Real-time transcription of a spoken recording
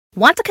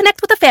Want to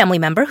connect with a family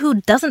member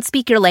who doesn't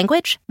speak your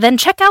language? Then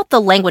check out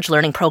the language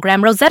learning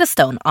program Rosetta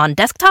Stone on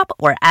desktop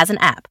or as an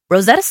app.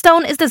 Rosetta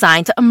Stone is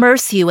designed to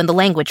immerse you in the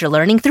language you're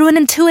learning through an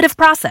intuitive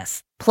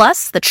process.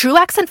 Plus, the True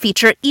Accent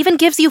feature even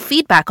gives you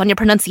feedback on your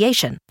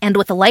pronunciation. And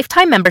with a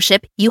lifetime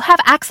membership, you have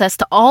access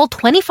to all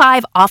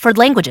 25 offered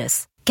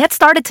languages. Get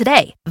started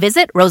today.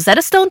 Visit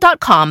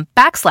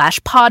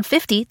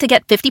rosettastone.com/pod50 to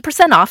get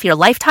 50% off your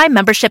lifetime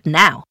membership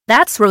now.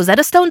 That's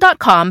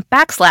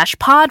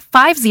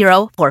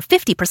rosettastone.com/pod50 for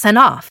 50%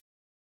 off.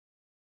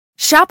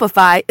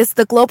 Shopify is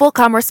the global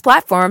commerce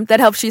platform that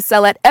helps you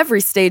sell at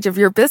every stage of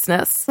your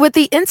business. With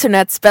the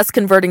internet's best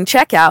converting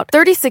checkout,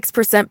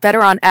 36%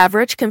 better on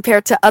average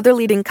compared to other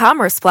leading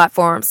commerce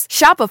platforms,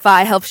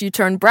 Shopify helps you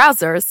turn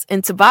browsers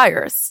into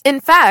buyers. In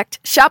fact,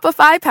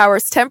 Shopify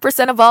powers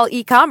 10% of all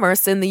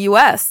e-commerce in the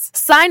U.S.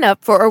 Sign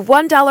up for a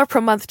 $1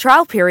 per month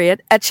trial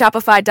period at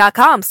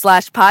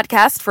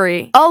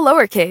shopify.com/podcastfree. All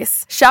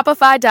lowercase,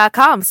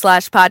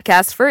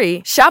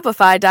 shopify.com/podcastfree,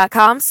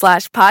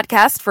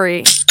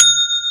 shopify.com/podcastfree.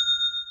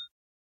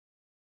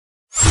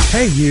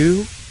 Hey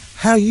you,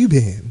 how you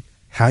been?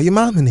 How your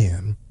mom and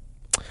them?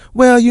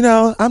 Well, you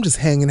know, I'm just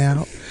hanging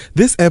out.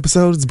 This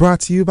episode is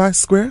brought to you by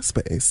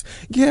Squarespace.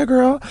 Yeah,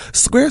 girl,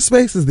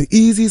 Squarespace is the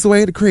easiest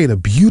way to create a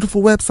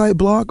beautiful website,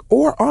 blog,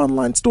 or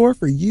online store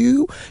for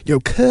you,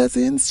 your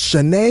cousins,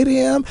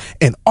 Sinead,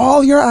 and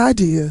all your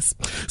ideas.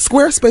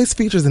 Squarespace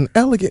features an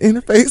elegant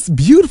interface,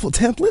 beautiful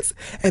templates,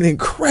 and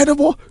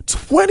incredible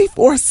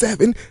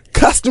 24/7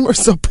 customer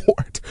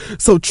support.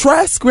 So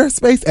try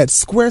Squarespace at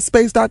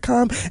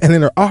squarespace.com and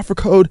enter offer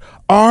code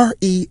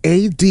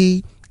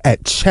READ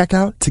at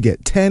checkout to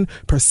get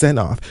 10%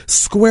 off.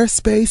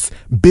 Squarespace,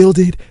 build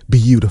it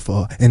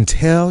beautiful, and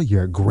tell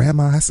your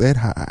grandma I said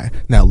hi.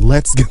 Now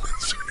let's get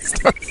this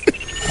started.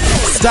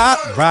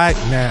 Stop right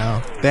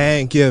now.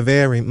 Thank you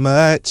very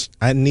much.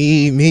 I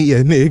need me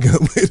a nigga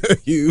with a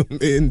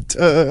human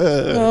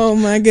touch. Oh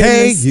my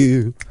goodness. Hey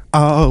you,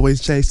 always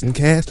chasing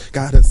cash.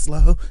 Gotta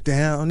slow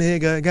down,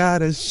 nigga.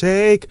 Gotta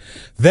shake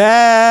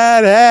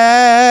that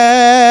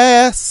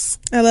ass.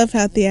 I love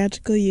how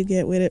theatrical you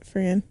get with it,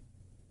 friend.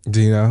 Do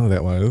you know who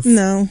that was?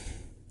 No.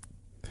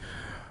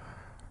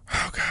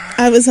 Oh, God.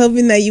 I was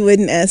hoping that you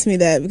wouldn't ask me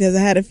that because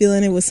I had a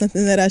feeling it was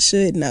something that I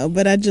should know,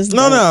 but I just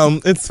don't.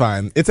 No, it's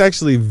fine. It's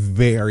actually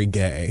very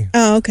gay.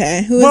 Oh,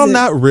 okay. Who is Well, it?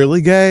 not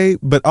really gay,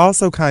 but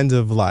also kind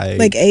of like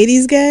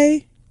 80s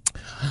gay?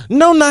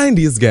 No,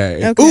 90s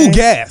gay. Okay. Ooh,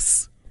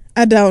 guess.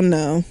 I don't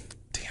know.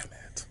 Damn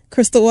it.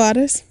 Crystal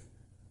Waters?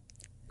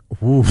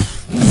 Ooh.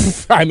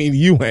 I mean,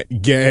 you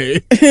went gay.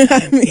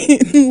 I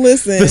mean,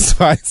 listen. The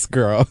Spice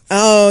Girls.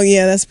 Oh,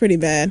 yeah, that's pretty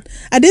bad.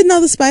 I did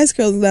know the Spice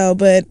Girls, though,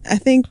 but I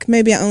think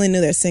maybe I only knew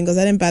their singles.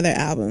 I didn't buy their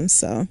albums,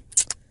 so.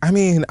 I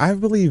mean, I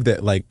believe that,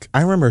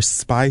 I remember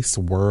Spice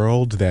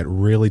World, that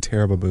really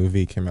terrible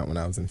movie, came out when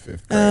I was in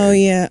 5th grade. Oh,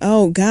 yeah.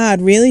 Oh,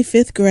 God, really?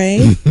 5th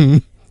grade?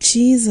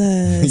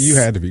 Jesus. You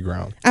had to be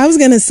grown. I was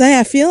going to say,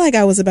 I feel like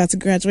I was about to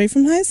graduate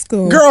from high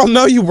school. Girl,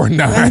 no, you were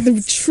not. I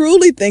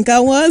truly think I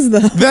was, though.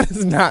 That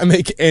does not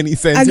make any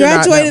sense. I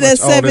graduated at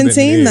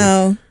 17,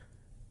 though.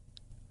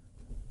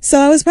 So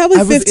I was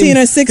probably 15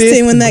 or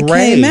 16 when that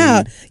came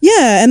out.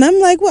 Yeah, and I'm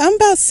like, well, I'm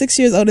about 6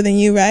 years older than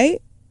you,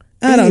 right?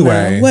 I don't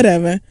know.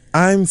 Whatever.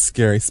 I'm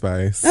Scary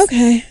Spice.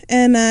 Okay,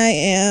 and I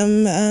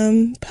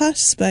am Posh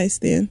Spice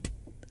then.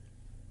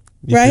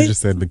 You right? just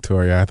said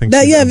Victoria. I think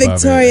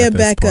Victoria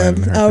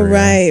Beckham. Oh,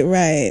 career.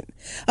 right.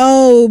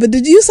 Oh, but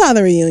you saw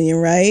the reunion,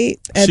 right?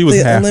 At she was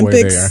the halfway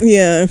Olympics. there.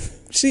 Yeah,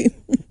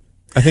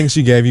 I think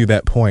she gave you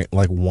that point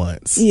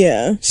once.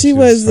 Yeah, she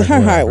was.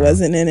 Her heart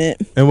wasn't in it.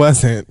 It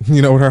wasn't.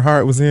 You know what her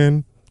heart was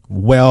in?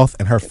 Wealth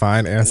and her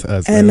fine ass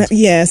husband. And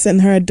yes,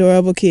 and her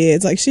adorable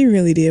kids. She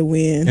really did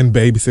win. And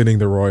babysitting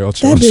the royal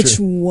children. That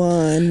bitch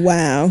won.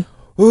 Wow.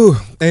 Ooh.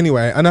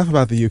 Anyway, enough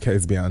about the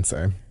UK's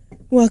Beyonce.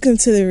 Welcome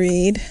to the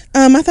read.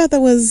 I thought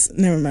that was...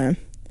 Never mind.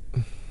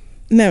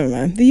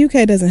 The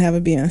UK doesn't have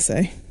a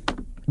Beyonce.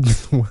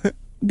 What?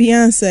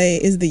 Beyonce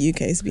is the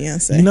UK's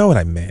Beyonce. You know what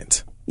I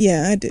meant.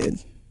 Yeah, I did.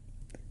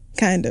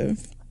 Kind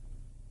of.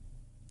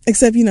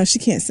 Except, she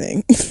can't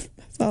sing. That's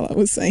all I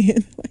was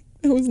saying.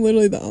 That was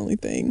literally the only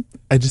thing.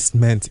 I just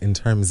meant in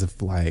terms of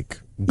glamour.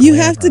 You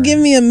have to give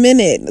me a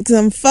minute because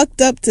I'm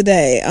fucked up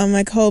today on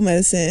my cold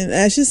medicine.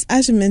 I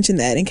should mention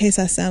that in case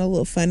I sound a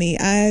little funny.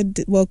 I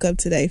woke up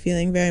today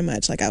feeling very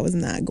much like I was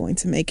not going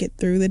to make it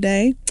through the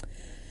day.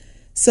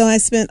 So I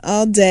spent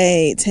all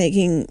day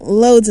taking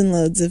loads and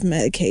loads of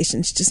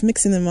medications, just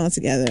mixing them all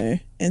together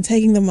and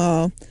taking them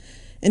all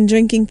and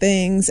drinking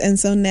things. And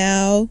so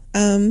now,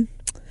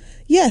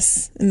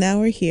 yes, and now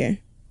we're here.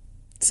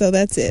 So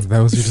that's it. That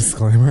was your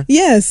disclaimer?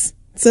 Yes.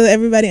 So that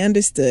everybody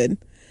understood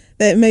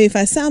that maybe if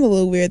I sound a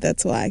little weird,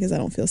 that's why, because I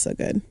don't feel so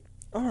good.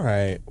 All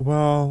right.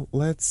 Well,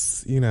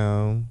 let's,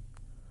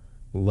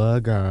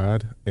 love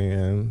God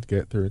and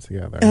get through it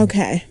together.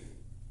 Okay.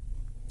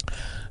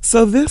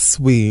 So this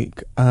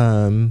week,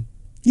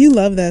 you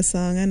love that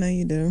song. I know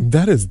you do.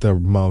 That is the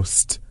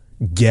most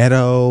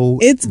ghetto.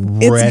 It's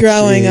wretched,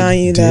 growing on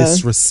you, though.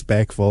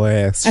 Disrespectful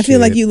ass. I feel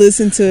like you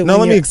listen to it. No,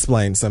 when let me you're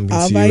explain something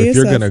all to by you. If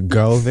you're yourself. gonna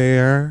go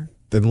there,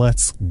 then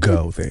let's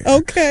go there.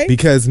 Okay.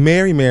 Because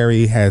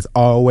Mary has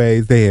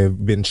always, they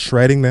have been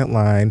treading that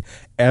line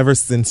ever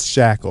since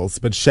Shackles.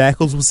 But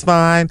Shackles was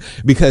fine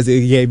because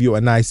it gave you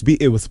a nice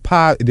beat. It was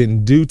pop. It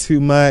didn't do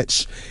too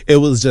much. It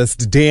was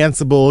just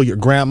danceable. Your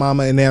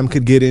grandmama and them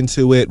could get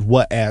into it,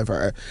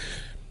 whatever.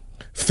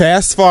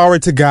 Fast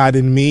forward to God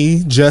and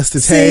Me, just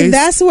a See, taste.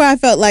 that's where I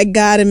felt like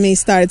God and Me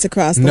started to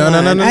cross the line.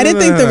 No, I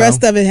didn't think no. the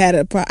rest of it had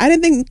a problem. I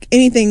didn't think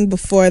anything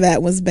before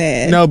that was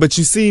bad. No, but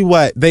you see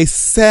what? They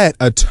set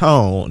a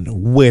tone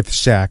with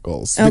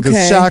Shackles. Because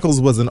Okay.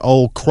 Shackles was an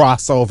old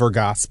crossover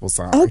gospel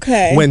song.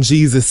 Okay. When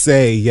Jesus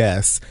say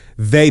yes,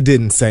 they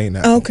didn't say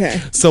no.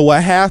 Okay. So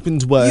what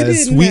happened You was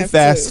didn't we have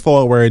fast to.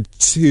 forward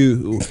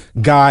to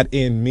God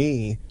in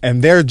Me,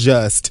 and they're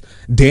just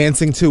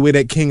dancing to it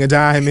at King of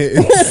Diamonds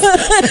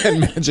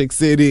and Magic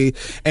City,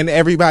 and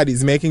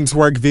everybody's making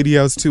twerk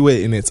videos to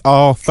it, and it's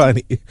all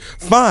funny.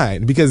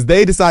 Fine, because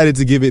they decided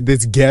to give it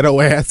this ghetto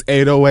ass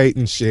 808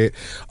 and shit.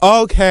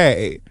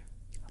 Okay.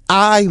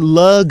 I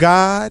love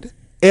God.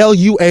 Luh,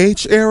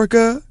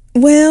 Erica.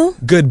 Well,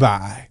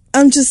 Goodbye.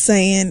 I'm just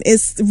saying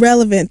it's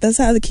relevant. That's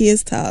how the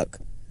kids talk.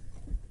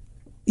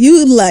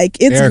 You like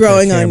it's Erica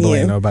growing Campbell on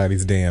ain't you.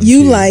 nobody's damn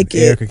You kid. like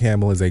it. Erica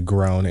Campbell is a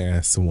grown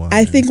ass woman.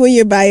 I think when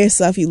you're by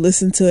yourself, you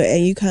listen to it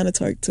and you kind of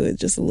twerk to it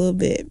just a little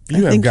bit. you I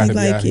have think got you to be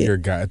like out of it. your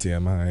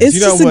goddamn mind. It's you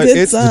know just a what? good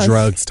It's the song.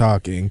 drugs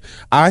talking.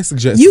 I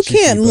suggest You that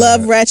can't keep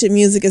love up. ratchet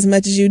music as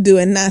much as you do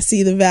and not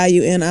see the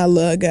value in I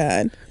Love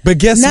God. But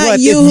guess Not what?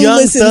 you If who Young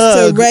listens to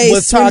Thug Ray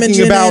was talking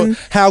Sweetingen about and-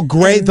 how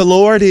great the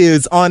Lord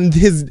is on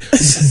his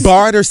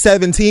Barter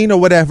 17 or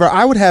whatever,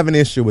 I would have an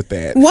issue with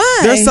that. Why?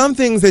 There's some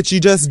things that you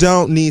just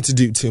don't need to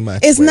do too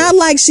much It's with. not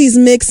like she's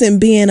mixing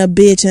being a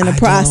bitch and a I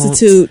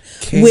prostitute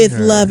don't with care.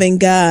 loving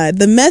God.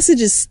 The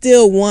message is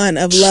still one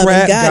of loving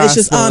Trap God. It's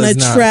just gospel on a is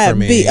not trap for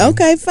me. beat.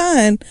 Okay,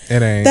 fine.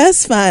 It ain't.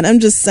 That's fine.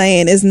 I'm just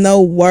saying it's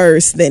no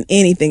worse than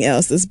anything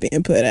else that's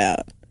being put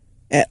out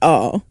at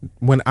all.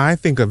 When I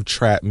think of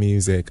trap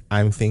music,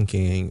 I'm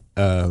thinking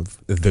of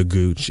the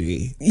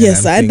Gucci. And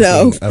Yes, I'm I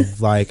know. thinking Of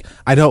like,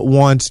 I don't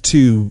want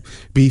to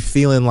be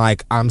feeling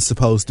like I'm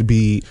supposed to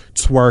be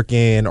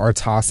twerking or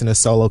tossing a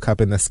solo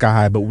cup in the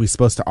sky, but we're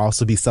supposed to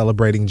also be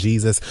celebrating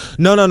Jesus.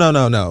 No.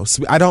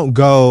 So I don't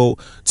go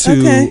to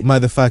Okay.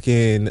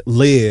 motherfucking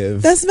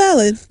Live That's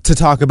valid. to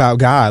talk about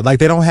God. Like,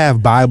 they don't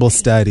have Bible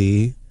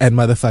study and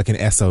motherfucking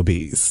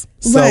SOBs.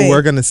 So Right.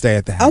 we're going to stay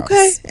at the house.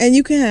 Okay, and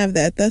you can have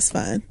that. That's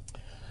fine.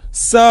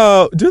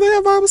 So, do they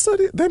have Bible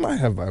study? They might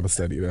have Bible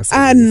study. That's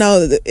I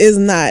know that it's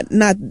not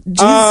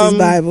Jesus'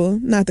 Bible,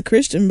 not the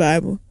Christian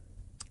Bible.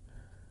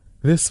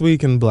 This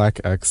week in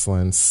Black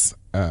Excellence,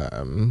 I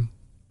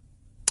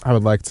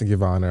would like to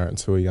give honor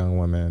to a young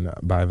woman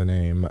by the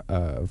name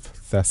of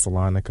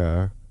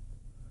Thessalonica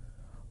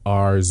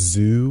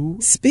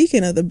Arzu.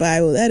 Speaking of the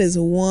Bible, that is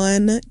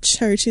one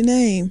churchy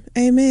name.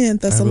 Amen,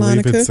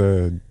 Thessalonica. I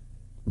believe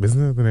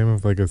isn't it the name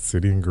of like a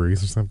city in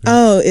Greece or something?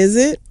 Oh, is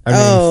it? I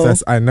mean,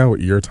 I know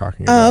what you're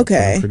talking about. Oh, okay.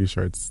 But I'm pretty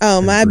sure it's. Oh,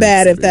 a my Greek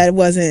bad if city. that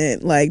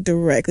wasn't like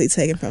directly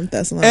taken from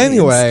Thessalonica.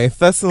 Anyway,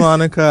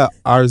 Thessalonica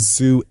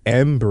Arzu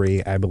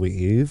Embry, I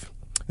believe,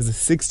 is a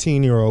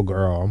 16-year-old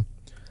girl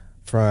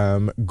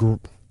from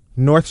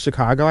North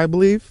Chicago, I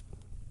believe.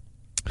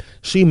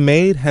 She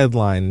made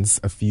headlines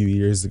a few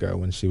years ago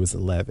when she was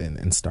 11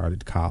 and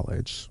started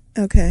college.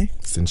 Okay.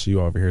 Since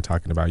you over here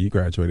talking about you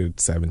graduated at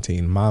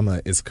 17,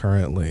 Mama is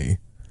currently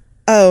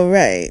Oh,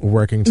 right.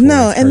 working towards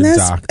No, her and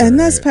doctorate.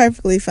 that's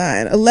perfectly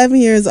fine. 11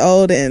 years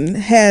old and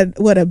had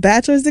a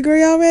bachelor's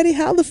degree already?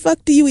 How the fuck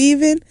do you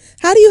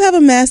how do you have a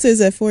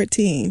master's at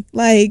 14?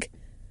 Like,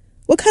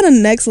 what kind of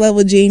next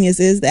level genius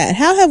is that?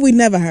 How have we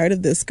never heard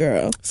of this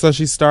girl? So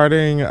she's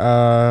starting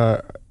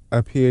a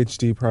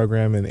PhD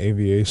program in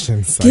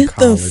aviation psychology.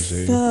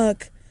 Get the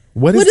fuck.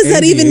 What does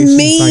that even aviation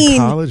mean?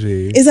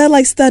 Psychology? Is that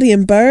like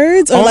studying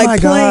birds or Oh like my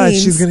planes? God,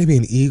 she's going to be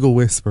an eagle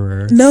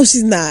whisperer. No,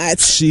 she's not.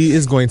 She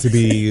is going to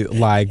be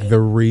like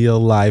the real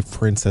life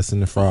Princess and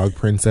the Frog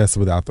princess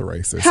without the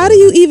racism. How do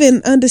you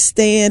even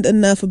understand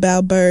enough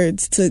about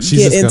birds to She's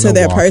get just into gonna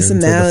their walk into the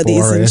personalities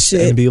and forest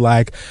shit? and be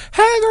like,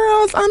 "Hey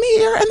girls, I'm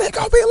here," and they're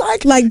gonna be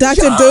like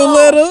Dr. "Yo,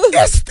 Doolittle?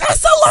 It's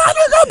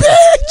Thessalonica,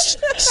 bitch.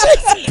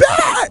 She's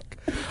back.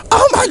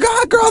 Oh my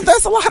God, girl,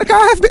 Thessalonica,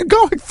 I've been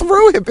going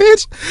through it,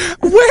 bitch.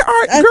 Where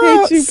are I girl?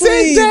 can't you Sit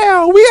breathe.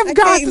 down. We have I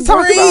got can't to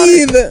talk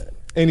breathe. about it.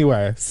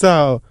 Anyway,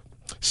 so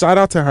shout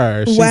out to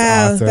her. She's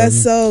Wow, awesome.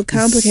 that's so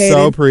complicated.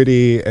 So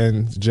pretty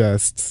and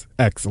just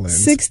excellent.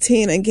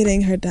 16 and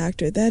getting her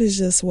doctorate. That is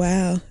just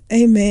wow.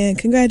 Amen.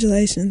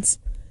 Congratulations.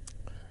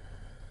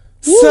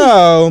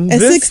 So At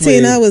this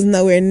 16, week, I was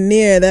nowhere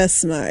near that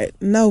smart.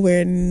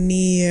 Nowhere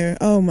near.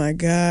 Oh my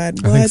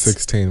God. I What? think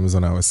 16 was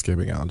when I was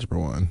skipping Algebra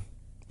 1.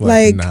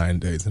 Like, 9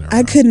 days in a row.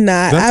 I could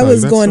not. Did I I tell you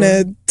was that going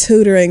story? to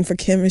tutoring for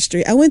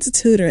chemistry. I went to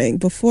tutoring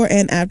before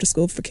and after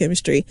school for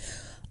chemistry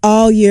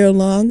all year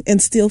long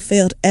and still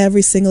failed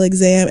every single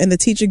exam. And the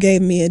teacher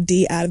gave me a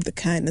D out of the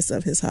kindness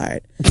of his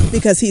heart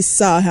because he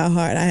saw how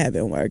hard I had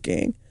been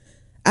working.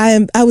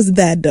 I was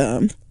that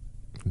dumb.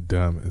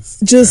 Dumb is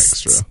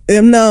just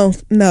extra.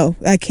 No,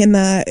 I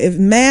cannot. If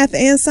math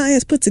and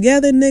science put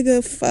together,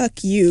 nigga,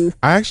 fuck you.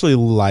 I actually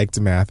liked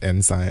math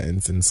and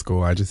science in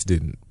school. I just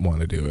didn't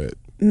want to do it.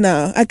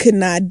 No, I could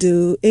not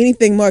do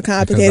anything more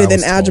complicated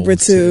than algebra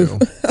 2.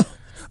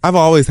 I've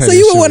always had. So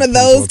you were one of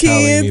those kids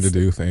telling me to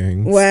do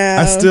things.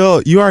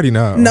 Wow. You already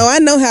know. No, I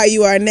know how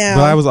you are now.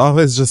 But I was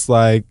always just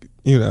like,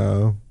 they'd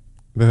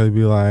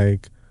be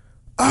like,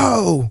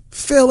 oh,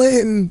 fill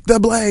in the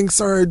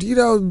blanks or,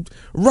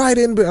 write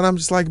in. And I'm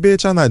just like,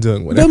 bitch, I'm not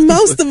doing whatever. But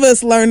most of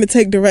us learn to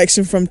take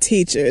direction from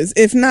teachers,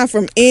 if not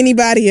from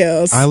anybody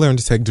else. I learned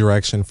to take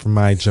direction from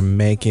my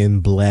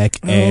Jamaican black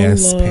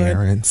ass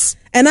parents.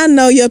 And I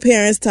know your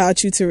parents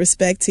taught you to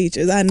respect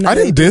teachers. I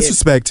didn't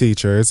disrespect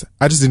teachers.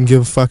 I just didn't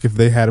give a fuck if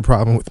they had a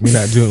problem with me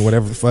not doing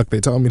whatever the fuck they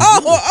told me to do.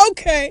 Oh,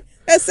 okay.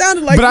 That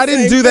sounded like But I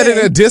didn't do that in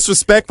a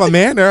disrespectful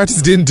manner. I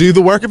just didn't do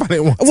the work if I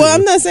didn't want to. Well,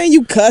 I'm not saying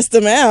you cussed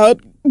them out,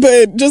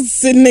 but just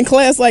sitting in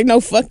class like, no,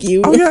 fuck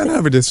you. Oh, yeah, I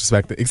never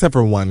disrespected, except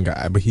for one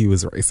guy, but he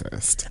was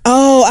racist.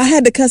 Oh, I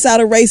had to cuss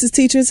out a racist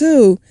teacher,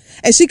 too.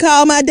 And she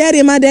called my daddy,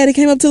 and my daddy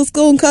came up to the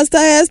school and cussed her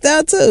ass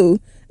out, too.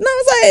 And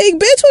I was like, hey,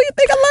 bitch, who you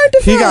think I learned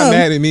it from? He got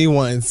mad at me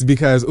once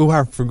because,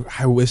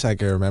 I wish I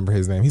could remember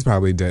his name. He's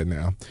probably dead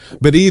now.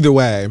 But either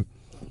way,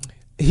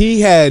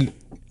 he had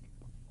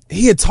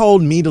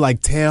told me to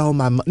like tell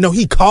my no,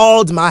 he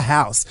called my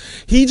house.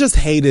 He just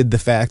hated the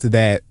fact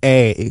that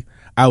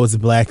I was a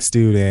black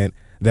student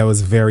that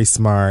was very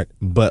smart,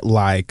 but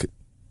like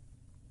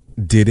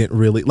didn't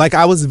really like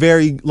I was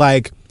very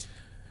like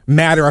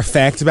matter of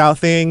fact about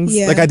things.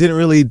 Yeah. Like I didn't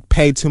really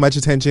pay too much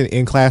attention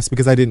in class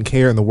because I didn't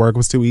care and the work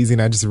was too easy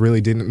and I just really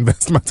didn't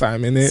invest my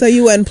time in it. So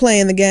you wasn't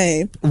playing the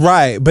game.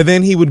 Right. But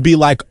then he would be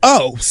like,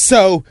 oh,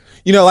 so,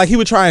 like he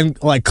would try and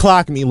like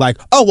clock me like,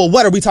 oh, well,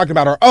 what are we talking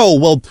about? Or, oh,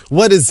 well,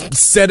 what is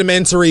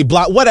sedimentary,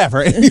 blah,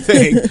 whatever,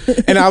 anything.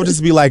 And I would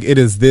just be like, it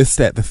is this,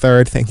 that, the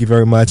third. Thank you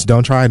very much.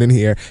 Don't try it in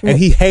here. And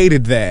he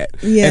hated that.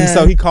 Yeah. And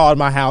so he called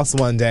my house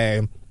one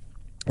day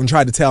and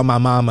tried to tell my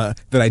mama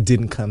that I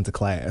didn't come to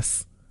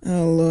class.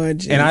 Oh, Lord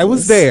Jesus. And I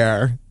was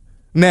there.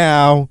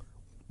 Now,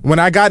 when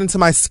I got into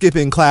my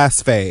skipping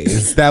class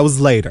phase, that was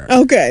later.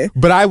 Okay.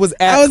 But I was at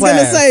class. I was going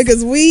to say,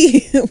 because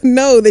we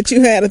know that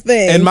you had a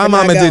thing. And my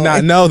mama did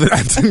not know that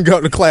I didn't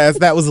go to class.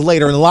 That was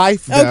later in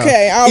life, though.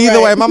 Okay, all right.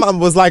 Either way, my mom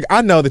was like,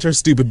 I know that your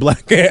stupid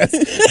black ass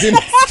didn't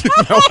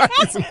know I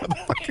was in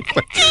motherfucking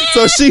class.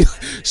 So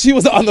she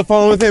was on the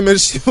phone with him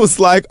and she was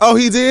like, oh,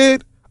 he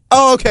did?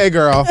 Oh, okay,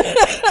 girl.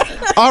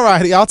 All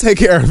righty, I'll take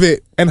care of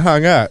it. And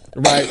hung up,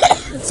 right?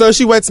 So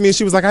she went to me and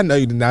she was like, I know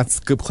you did not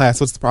skip class.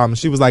 What's the problem?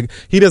 She was like,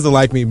 he doesn't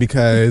like me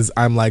because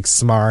I'm like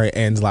smart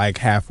and like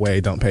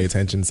halfway don't pay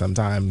attention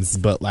sometimes.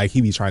 But like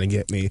he be trying to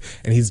get me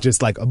and he's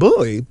just like a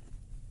bully.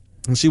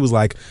 And she was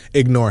like,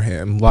 ignore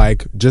him.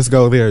 Like, just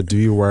go there, do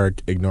your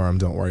work, ignore him,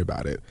 don't worry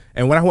about it.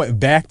 And when I went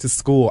back to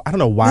school, I don't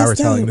know why we're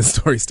telling this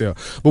story still,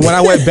 but when I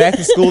went back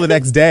to school the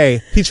next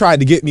day, he tried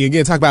to get me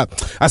again, talk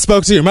about, I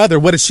spoke to your mother,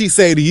 what did she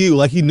say to you?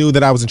 Like, he knew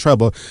that I was in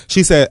trouble.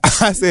 She told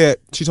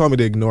me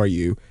to ignore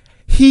you.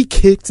 He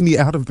kicked me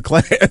out of the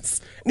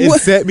class and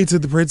sent me to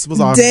the principal's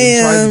office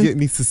and tried to get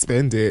me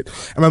suspended.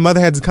 And my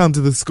mother had to come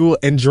to the school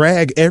and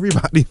drag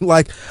everybody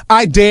like,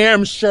 I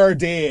damn sure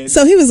did.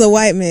 So he was a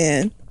white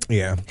man.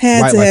 Yeah.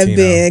 Had to have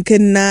been.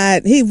 Could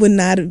not. He would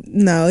not.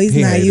 No, he's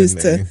not used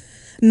to.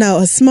 No,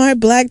 a smart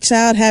black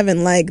child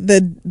having like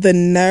the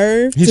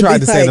nerve. He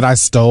tried to say that I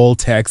stole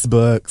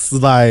textbooks.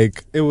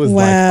 Like, it was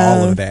like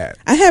all of that.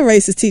 I had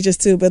racist teachers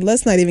too, but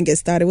let's not even get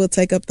started. We'll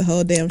take up the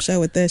whole damn show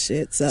with that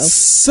shit.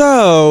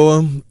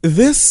 So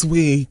this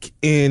week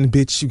in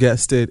Bitch You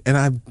Guessed It, and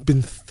I've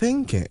been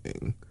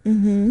thinking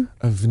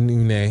of new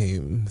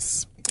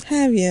names.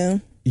 Have you?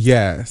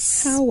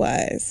 Yes. How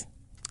wise?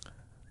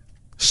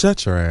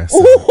 Shut your ass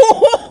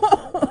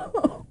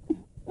up.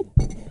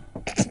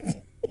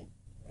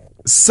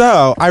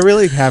 So, I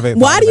really haven't.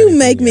 Why do you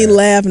make me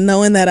laugh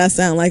knowing that I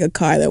sound like a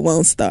car that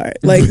won't start?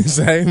 Like,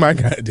 say my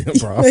goddamn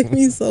problem. You make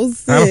me so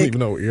sick. I don't even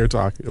know what you're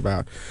talking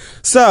about.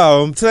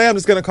 So, today I'm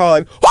just going to call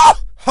it,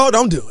 Ho,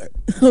 Don't Do It.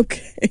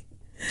 Okay.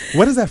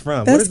 What is that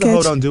from? That's what is the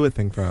Ho, Don't Do It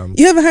thing from?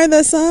 You ever heard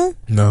that song?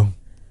 No.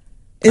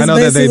 It's I know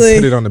that they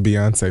put it on the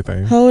Beyonce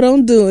thing. Ho,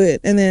 don't do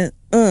it. And then,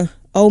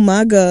 oh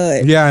my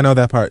God. Yeah, I know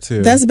that part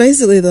too. That's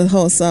basically the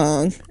whole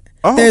song.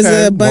 Oh, there's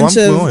okay. a bunch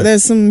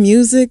there's some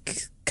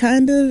music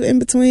kind of in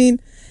between.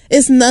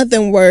 It's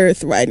nothing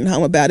worth writing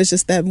home about. It's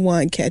just that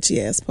one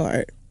catchy ass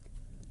part.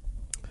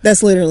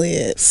 That's literally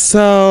it.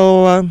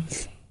 So,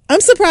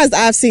 I'm surprised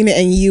I've seen it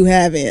and you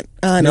haven't,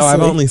 honestly. No,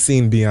 I've only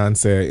seen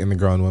Beyonce in the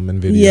Grown Woman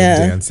video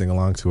dancing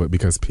along to it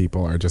because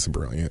people are just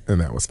brilliant,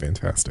 and that was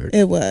fantastic.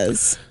 It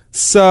was.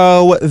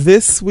 So,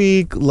 this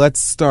week,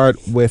 let's start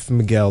with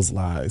Miguel's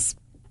lies.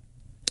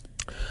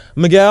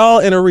 Miguel,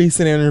 in a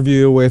recent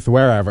interview with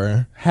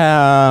wherever,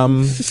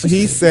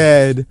 he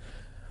said,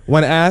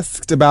 When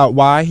asked about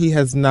why he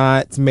has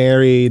not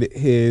married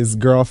his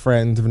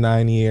girlfriend of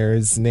 9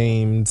 years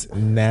named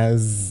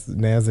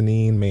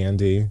Nazanin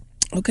Mandy.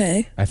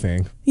 Okay. I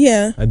think.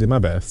 Yeah. I did my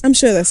best. I'm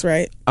sure that's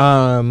right.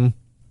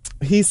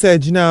 He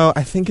said,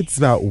 I think it's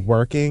about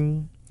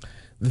working.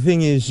 The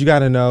thing is, you got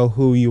to know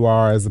who you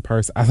are as a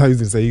person. I thought he was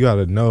going to say, you got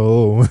to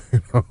know.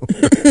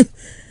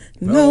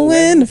 Know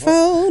when to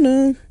fold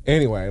them.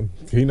 Anyway,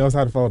 he knows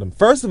how to fold them.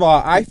 First of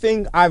all, I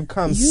think I've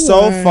come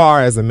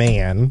far as a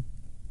man,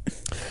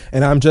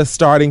 and I'm just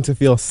starting to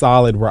feel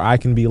solid where I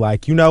can be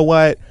like, you know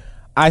what?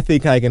 I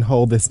think I can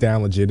hold this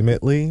down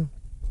legitimately.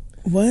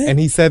 What? And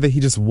he said that he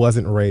just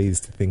wasn't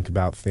raised to think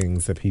about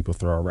things that people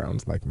throw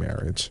around like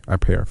marriage. I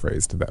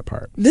paraphrased that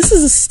part. This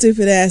is a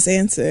stupid ass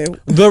answer.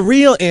 The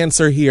real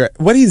answer here,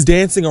 what he's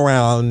dancing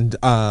around,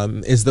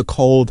 is the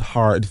cold,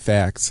 hard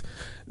fact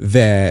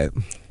that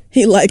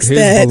he likes his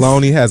that.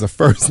 baloney has a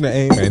first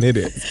name, and it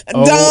is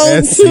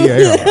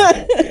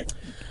OSCAR.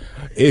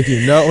 If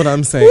you know what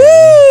I'm saying.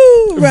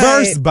 Woo, right.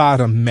 Verse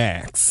bottom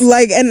max.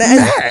 Like, and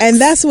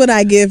that's what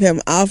I give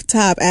him off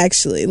top,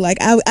 actually. Like,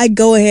 I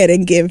go ahead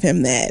and give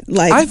him that.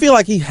 Like, I feel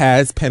like he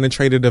has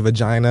penetrated a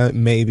vagina,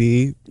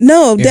 maybe.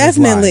 No,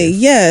 definitely.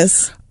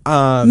 Yes.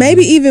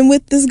 Maybe even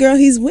with this girl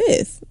he's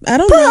with. I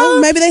don't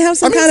know. Maybe they have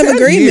some kind of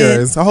agreement.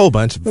 Years, a whole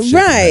bunch of shit.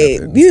 Right.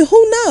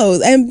 Who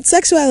knows? And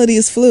sexuality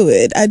is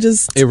fluid.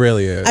 It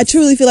really is. I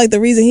truly feel like the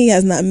reason he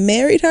has not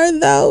married her,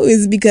 though,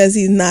 is because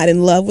he's not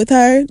in love with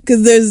her.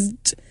 Because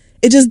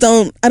I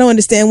don't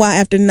understand why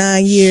after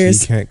 9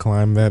 years. She can't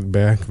climb that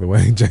back the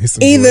way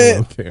Jason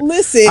either. Derulo can.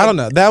 Listen. I don't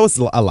know. That was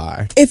a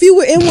lie. If you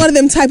were in one of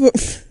them type of.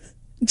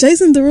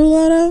 Jason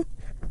Derulo, though?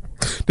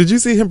 Did you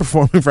see him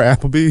performing for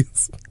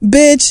Applebee's?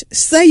 Bitch,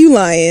 say you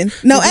lying.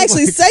 No,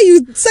 actually, say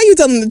you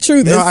telling the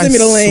truth and send me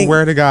the link. I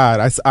swear to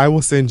God, I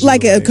will send you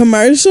like a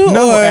commercial.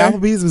 No, or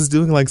Applebee's was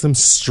doing like some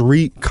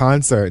street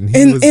concert, and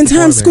he was in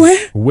Times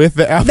Square with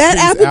the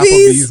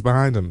Applebee's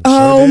behind him.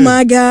 Oh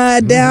my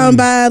God, down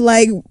by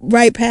like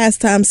right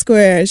past Times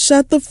Square.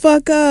 Shut the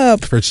fuck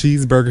up. For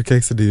cheeseburger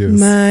quesadillas.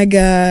 My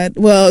God.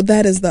 Well,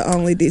 that is the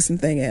only decent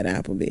thing at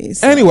Applebee's.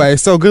 So. Anyway,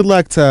 so good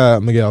luck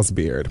to Miguel's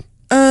beard.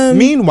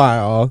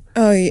 Meanwhile,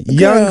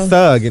 Young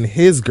Thug and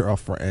his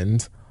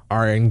girlfriend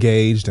are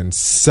engaged and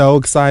so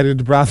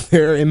excited about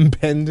their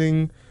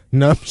impending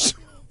nuptials.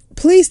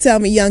 Please tell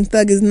me Young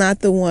Thug is not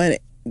the one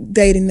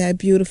dating that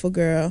beautiful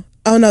girl.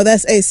 Oh no,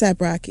 that's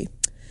A$AP Rocky.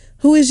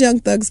 Who is Young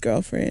Thug's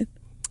girlfriend?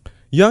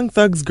 Young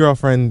Thug's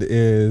girlfriend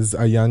is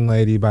a young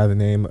lady by the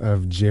name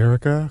of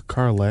Jerica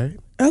Carlet.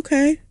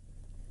 Okay.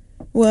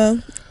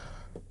 Well,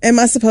 am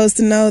I supposed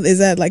to know? Is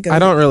that like I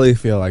don't really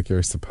feel like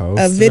you're supposed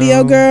to. A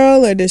video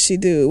girl, or does she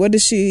do? What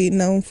is she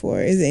known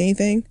for? Is it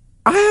anything?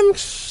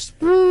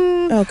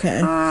 Okay.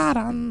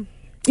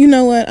 You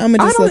know what? I'm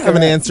gonna just I don't have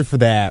an answer for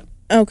that.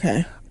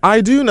 Okay. I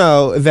do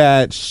know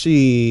that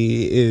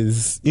she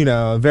is,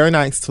 very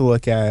nice to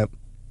look at.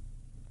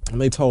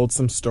 And they told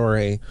some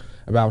story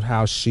about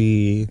how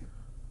she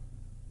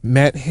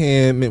met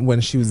him when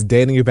she was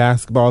dating a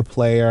basketball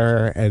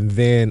player, and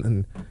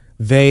then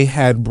they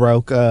had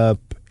broke up.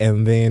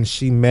 And then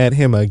she met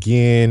him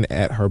again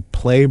at her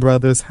play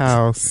brother's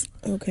house.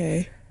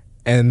 Okay.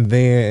 And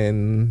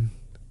then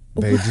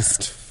they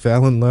just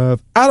fell in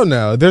love. I don't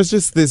know. There's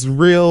just this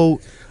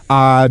real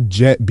odd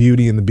Jet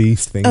Beauty and the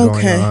Beast thing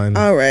going on.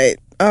 All right.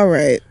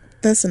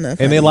 That's enough.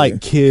 And they like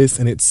kiss,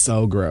 and it's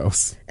so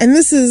gross. And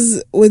was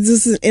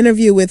this an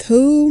interview with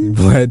who?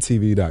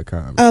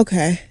 VladTV.com.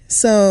 Okay.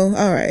 So,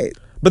 all right.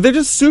 But they're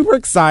just super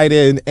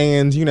excited,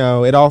 and,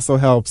 it also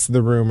helps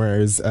the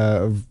rumors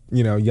of,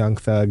 Young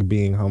Thug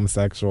being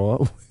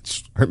homosexual,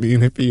 which,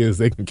 if he is,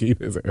 they can keep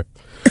his ass.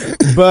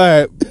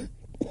 But,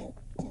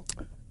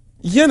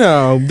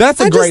 that's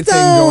a great thing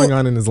going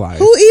on in his life.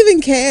 Who even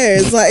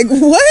cares? Like, what?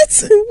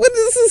 What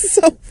is this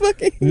so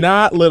fucking...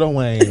 Not Lil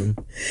Wayne.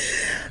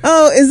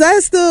 Oh, is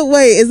that still...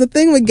 Wait, is the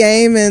thing with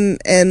Game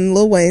and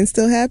Lil Wayne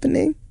still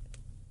happening?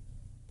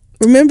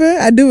 Remember?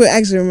 I do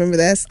actually remember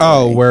that story.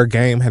 Oh, where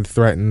Game had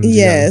threatened.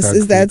 Yes,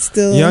 is that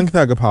still... Young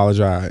Thug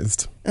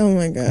apologized. Oh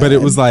my God. But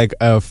it was like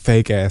a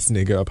fake ass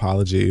nigga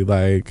apology.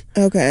 Like,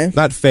 okay.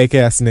 Not fake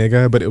ass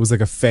nigga, but it was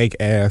like a fake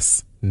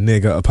ass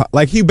nigga.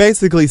 Like, he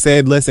basically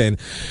said, listen,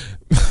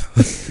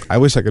 I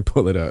wish I could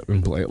pull it up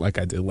and play it like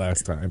I did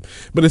last time.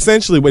 But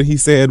essentially what he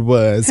said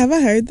was... Have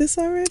I heard this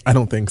already? I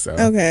don't think so.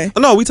 Okay.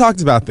 No, we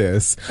talked about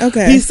this.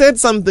 Okay. He said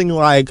something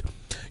like...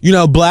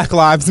 Black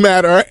Lives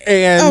Matter,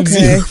 and...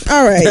 Okay,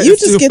 all right, you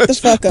just get the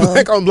fuck on.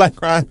 Black on black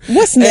crime.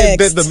 What's next? And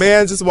that the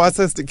man just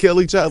wants us to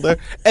kill each other.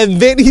 And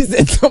then he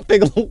said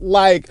something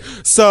like,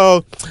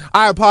 so,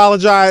 I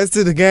apologize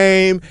to the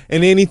Game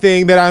and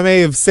anything that I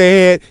may have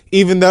said,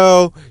 even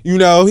though, he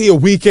a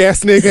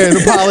weak-ass nigga and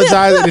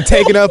apologizing and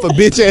taking up for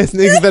bitch-ass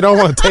niggas that don't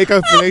want to take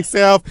up for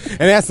themselves, and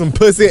that's some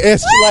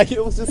pussy-ass shit. Like,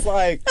 it was just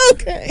like...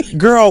 Okay.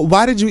 Girl,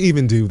 why did you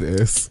even do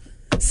this?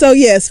 So,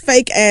 yes,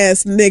 fake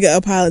ass nigga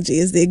apology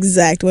is the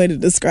exact way to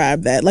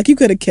describe that. Like, you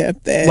could have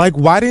kept that. Like,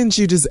 why didn't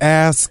you just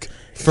ask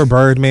for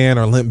Birdman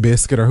or Limp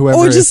Bizkit or whoever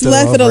or just is still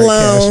left it over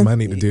alone? Cash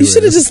Money to do you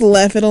should have just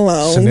left it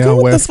alone. Chanel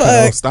what West the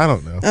fuck? Coast. I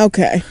don't know.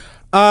 Okay.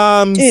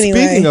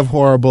 Speaking of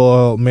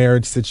horrible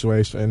marriage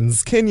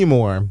situations, Kenya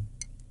Moore.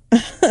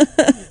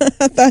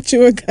 I thought you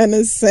were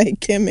gonna say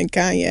Kim and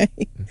Kanye.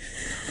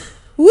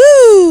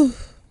 Woo!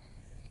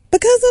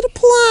 Because it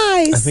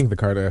applies. I think the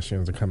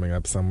Kardashians are coming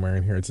up somewhere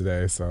in here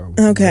today, so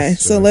okay,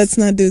 so let's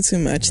not do too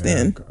much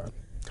then.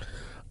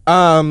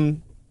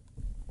 God.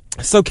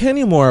 So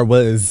Kenya Moore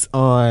was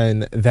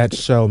on that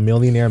show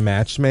Millionaire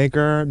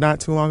Matchmaker not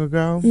too long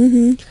ago.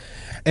 Mm-hmm.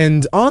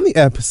 And on the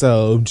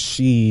episode,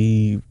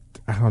 she,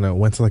 I don't know,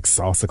 went to like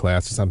salsa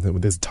class or something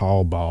with this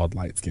tall, bald,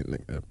 light-skinned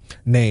nigga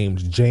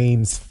named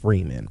James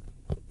Freeman.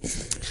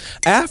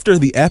 After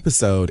the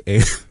episode,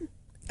 isn't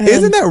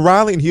that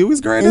Riley and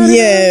Huey's granddaddy?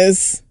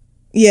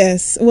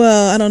 Yes.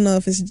 Well, I don't know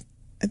if is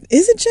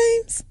it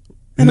James?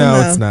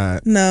 No, it's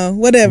not. No,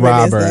 whatever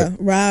Robert. it is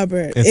though.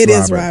 Robert. It's It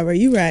is Robert. Robert.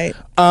 You right.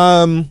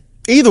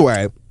 Either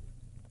way,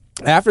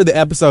 after the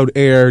episode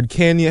aired,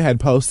 Kenya had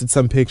posted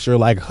some picture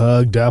like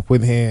hugged up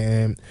with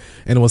him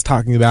and was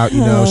talking about,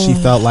 she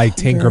felt like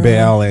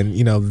Tinkerbell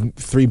and,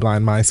 3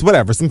 blind mice,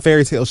 whatever, some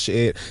fairy tale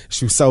shit.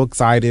 She was so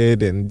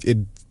excited and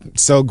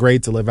it's so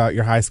great to live out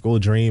your high school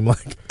dream.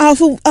 Like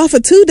Off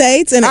of 2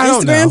 dates and an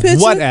Instagram picture?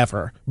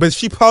 Whatever. But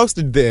she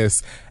posted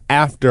this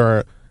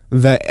after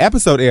the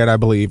episode aired, I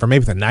believe, or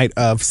maybe the night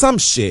of, some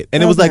shit.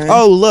 And it was like,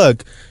 oh,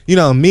 look,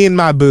 me and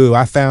my boo,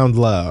 I found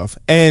love.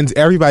 And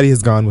everybody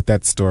has gone with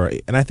that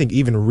story. And I think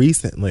even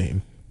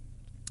recently,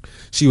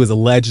 she was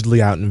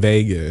allegedly out in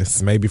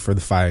Vegas, maybe for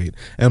the fight,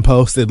 and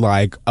posted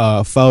like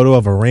a photo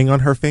of a ring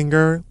on her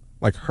finger,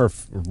 like her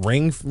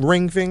ring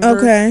finger.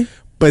 Okay.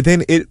 But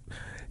then it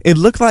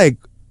looked like,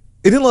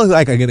 it didn't look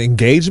like an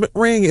engagement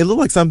ring. It looked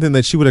like something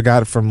that she would have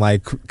got from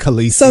like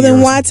Khaleesi. So then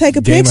why take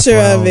a picture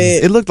of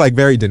it? It looked like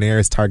very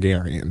Daenerys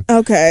Targaryen.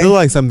 Okay. It looked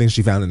like something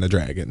she found in the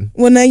dragon.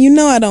 Well, now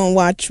I don't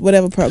watch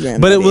whatever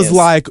program. But it was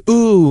like,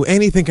 ooh,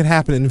 anything can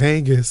happen in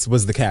Vegas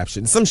was the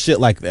caption. Some shit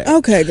like that.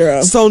 Okay,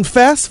 girl. So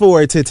fast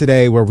forward to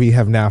today where we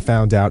have now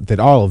found out that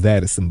all of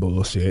that is some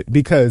bullshit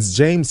because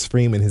James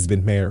Freeman has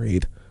been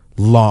married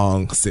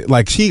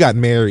she got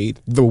married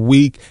the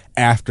week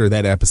after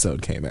that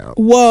episode came out.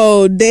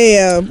 Whoa,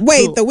 damn.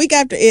 Wait, the week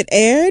after it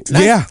aired?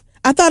 Yeah.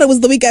 I thought it was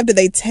the week after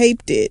they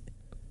taped it.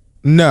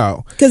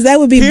 No. Because that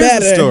would be Here's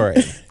better. The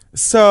story.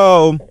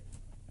 So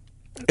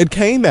it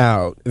came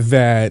out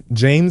that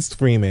James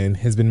Freeman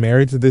has been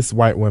married to this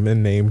white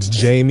woman named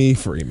Jamie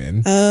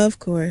Freeman. Of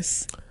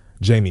course.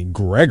 Jamie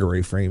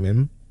Gregory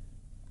Freeman.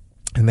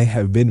 And they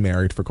have been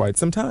married for quite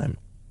some time.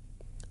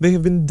 They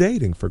have been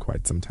dating for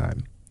quite some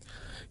time.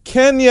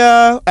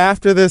 Kenya,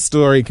 after this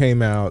story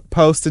came out,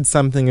 posted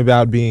something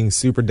about being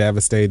super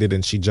devastated,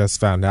 and she just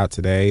found out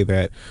today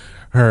that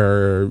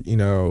her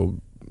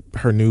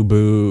new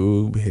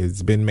boo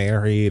has been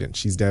married, and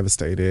she's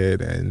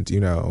devastated, and,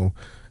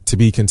 to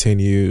be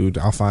continued.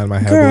 I'll find my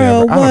head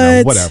whatever. I don't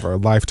know, whatever.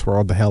 Life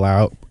twirled the hell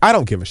out. I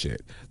don't give a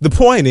shit. The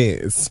point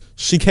is,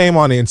 she came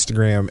on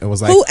Instagram and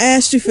was like, who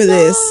asked you for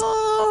this?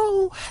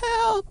 Oh,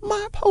 help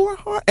my poor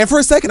heart. And for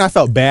a second, I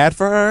felt bad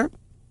for her.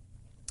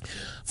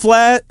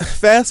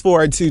 Fast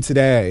forward to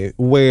today,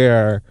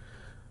 where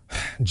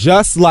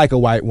just like a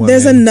white woman,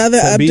 there's another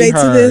update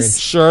to this.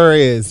 It sure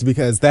is,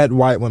 because that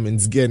white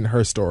woman's getting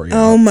her story.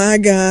 Oh my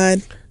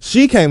God!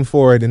 She came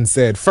forward and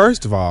said,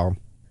 first of all,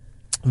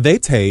 they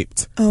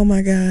taped. Oh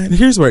my God!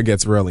 Here's where it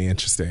gets really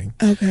interesting.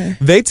 Okay.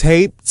 They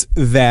taped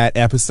that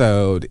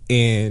episode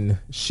in,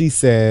 she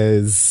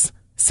says,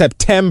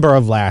 September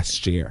of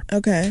last year.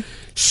 Okay.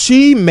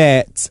 She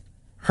met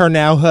her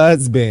now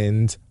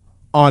husband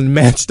on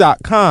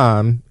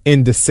Match.com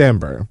in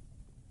December.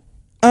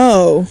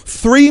 Oh.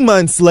 3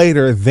 months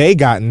later, they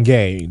got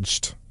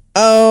engaged.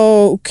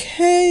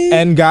 Okay.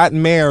 And got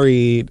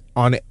married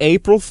on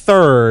April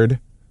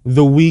 3rd,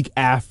 the week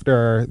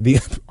after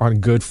on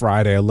Good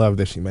Friday. I love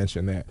that she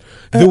mentioned that.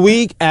 The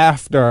week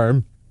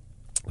after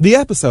the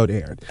episode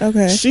aired.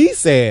 Okay. She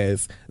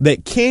says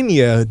that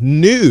Kenya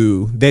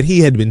knew that he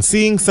had been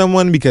seeing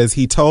someone because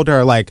he told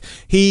her,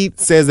 he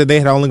says that they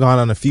had only gone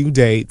on a few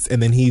dates,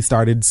 and then he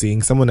started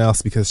seeing someone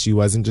else because she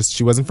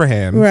wasn't for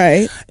him.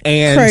 Right.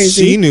 And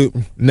Crazy. She knew,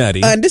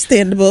 nutty.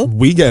 Understandable.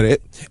 We get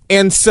it.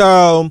 And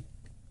so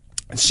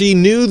she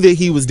knew that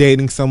he was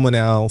dating someone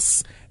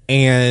else,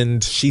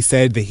 and she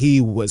said that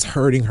he was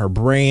hurting her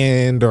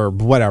brand or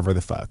whatever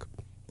the fuck.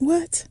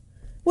 What?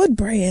 What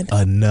brand?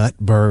 A nut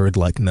bird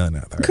like none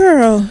other.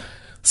 Girl.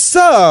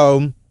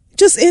 So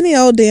just any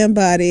old damn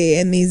body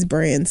in these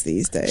brands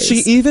these days.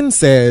 She even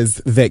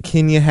says that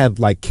Kenya had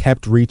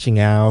kept reaching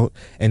out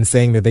and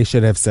saying that they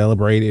should have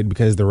celebrated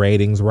because the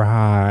ratings were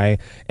high,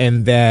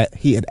 and that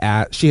she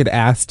had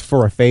asked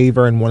for a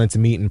favor and wanted to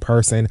meet in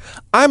person.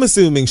 I'm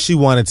assuming she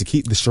wanted to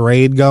keep the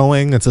charade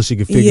going until she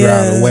could figure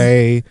out a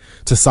way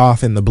to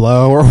soften the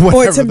blow or whatever.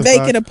 Or to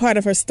make it a part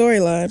of her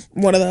storyline,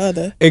 one or the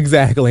other.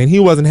 Exactly. And he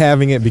wasn't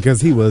having it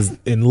because he was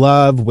in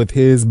love with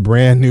his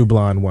brand new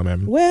blonde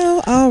woman.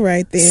 Well, all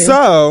right then.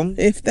 So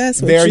if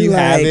that's what there you like.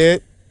 have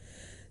it.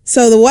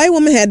 So the white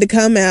woman had to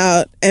come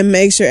out and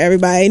make sure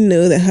everybody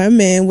knew that her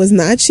man was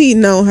not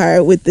cheating on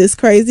her with this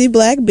crazy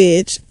black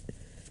bitch.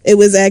 It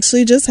was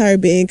actually just her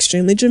being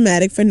extremely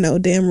dramatic for no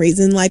damn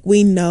reason, like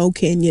we know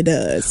Kenya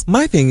does.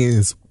 My thing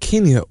is,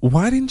 Kenya,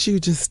 why didn't you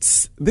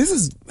just... This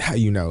is how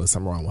you know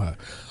something wrong with her.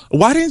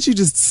 Why didn't you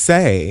just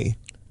say,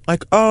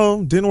 like,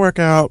 oh, didn't work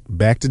out,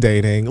 back to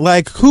dating?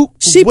 Like, who...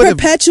 She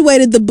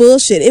perpetuated the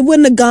bullshit. It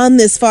wouldn't have gone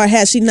this far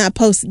had she not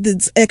posted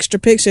this extra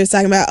pictures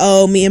talking about,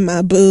 oh, me and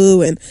my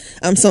boo, and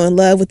I'm so in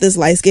love with this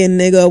light-skinned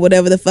nigga or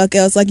whatever the fuck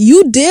else. Like,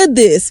 you did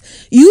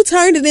this. You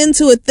turned it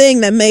into a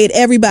thing that made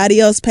everybody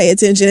else pay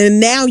attention, and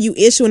now you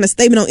issuing a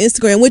statement on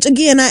Instagram, which,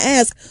 again, I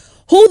ask,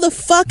 who the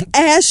fuck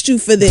asked you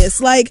for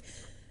this? Like,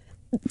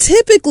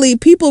 typically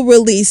people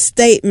release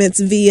statements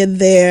via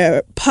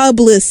their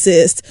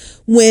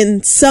publicist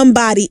when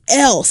somebody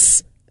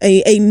else,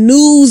 a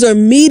news or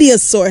media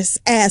source,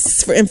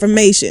 asks for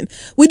information.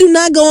 We do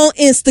not go on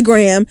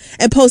Instagram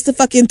and post a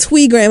fucking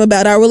tweegram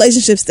about our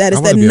relationship status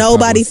that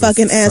nobody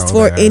fucking asked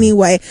for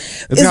anyway.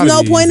 There's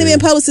no point in being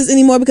publicists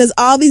anymore because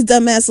all these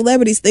dumbass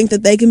celebrities think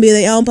that they can be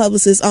their own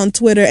publicists on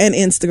Twitter and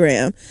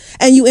Instagram,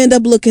 and you end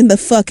up looking the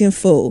fucking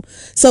fool.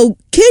 So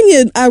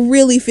Kenya, I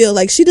really feel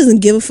like she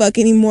doesn't give a fuck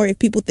anymore if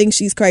people think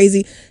she's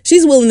crazy.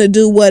 She's willing to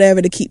do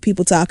whatever to keep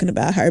people talking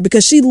about her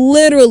because she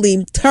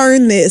literally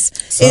turned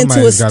this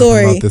into a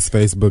story. This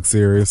Facebook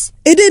series.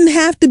 It didn't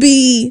have to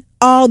be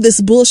all this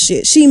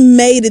bullshit. She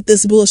made it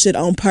this bullshit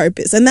on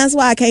purpose, and that's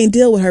why I can't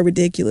deal with her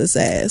ridiculous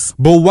ass.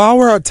 But while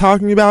we're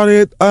talking about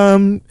it,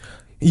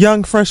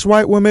 young fresh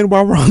white women,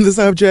 while we're on the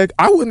subject,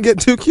 I wouldn't get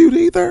too cute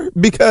either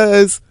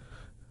because,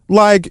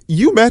 like,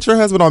 you met your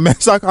husband on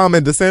Match.com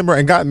in December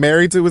and got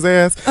married to his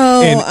ass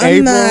in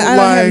April.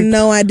 I have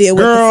no idea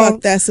what the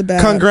fuck that's about.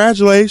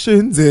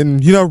 Congratulations,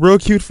 and real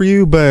cute for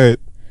you,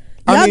 but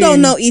y'all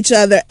don't know each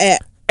other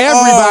at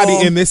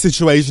everybody in this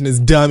situation is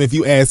dumb if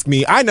you ask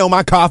me. I know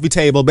my coffee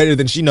table better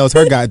than she knows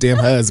her goddamn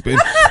husband.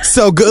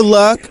 So good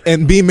luck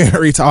and be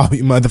married to all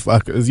you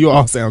motherfuckers. You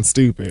all sound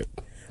stupid.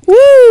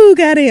 Woo,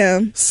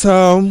 goddamn.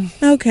 So,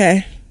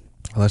 okay.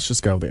 Let's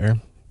just go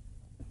there.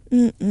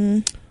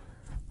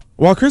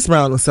 While Chris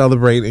Brown was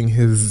celebrating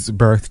his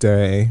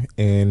birthday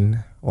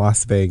in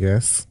Las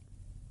Vegas,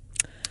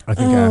 I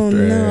think after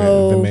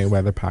the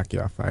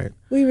Mayweather-Pacquiao fight.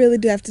 We really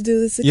do have to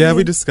do this again. Yeah,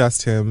 we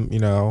discussed him,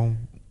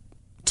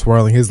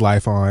 twirling his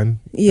life on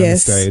the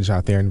stage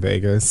out there in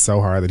Vegas so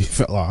hard that he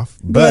fell off.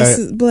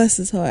 But bless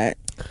his heart.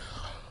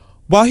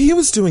 While he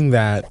was doing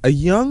that, a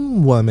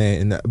young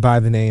woman by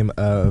the name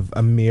of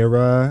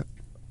Amira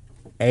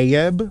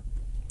Ayeb,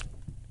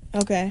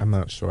 okay, I'm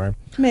not sure,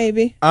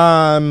 maybe,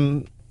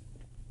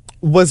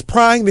 was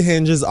prying the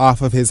hinges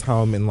off of his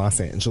home in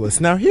Los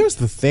Angeles. Now, here's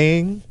the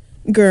thing,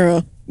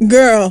 girl,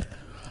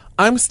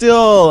 I'm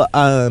still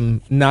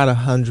not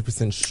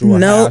 100% sure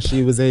how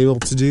she was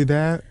able to do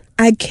that.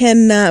 I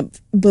cannot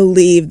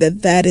believe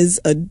that is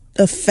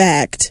a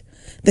fact,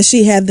 that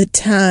she had the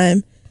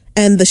time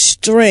and the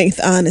strength,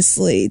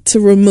 honestly, to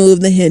remove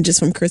the hinges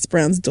from Chris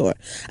Brown's door.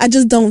 I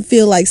just don't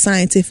feel like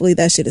scientifically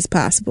that shit is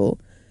possible.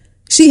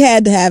 She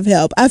had to have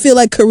help. I feel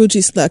like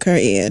Karrueche snuck her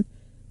in.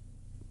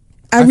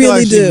 I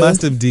really do. She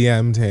must have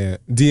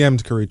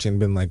DM'd Karrueche and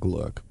been like,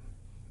 look,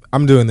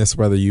 I'm doing this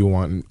whether you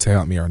want to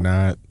help me or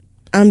not.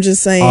 I'm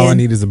just saying. All I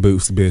need is a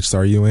boost, bitch. So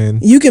are you in?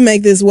 You can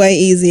make this way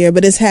easier,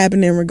 but it's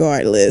happening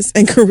regardless.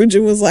 And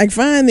Karrueche was like,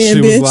 fine then,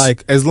 bitch. She was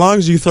like, as long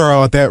as you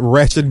throw out that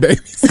wretched baby.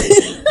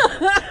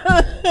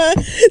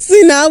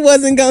 See, now I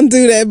wasn't going to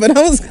do that, but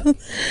I was going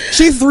to.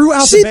 She threw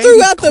out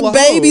the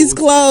baby's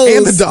clothes.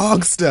 And the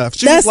dog stuff.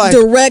 That's like,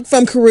 direct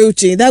from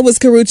Karrueche. That was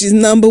Karrueche's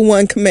number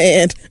one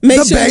command.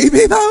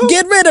 Baby, though?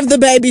 Get rid of the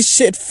baby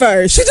shit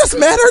first. She just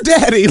met her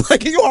daddy.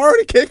 Like, you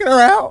already kicking her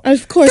out?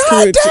 Of course,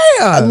 God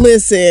damn.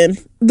 Listen.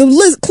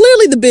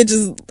 Clearly the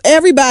bitches,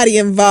 everybody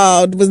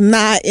involved was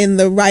not in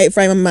the right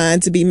frame of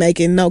mind to be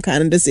making no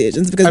kind of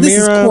decisions because this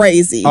is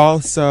crazy.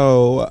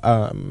 Also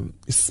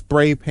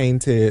spray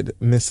painted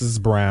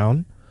Mrs.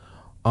 Brown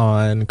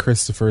on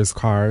Christopher's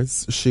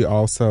cars. She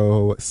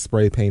also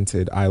spray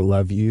painted I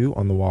love you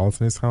on the walls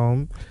in his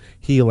home.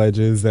 He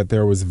alleges that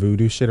there was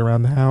voodoo shit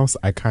around the house.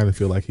 I kind of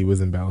feel like he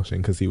was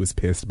embellishing because he was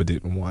pissed but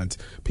didn't want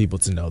people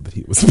to know that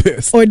he was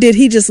pissed. Or did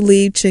he just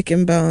leave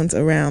chicken bones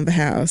around the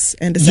house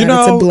and decided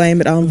to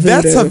blame it on voodoo?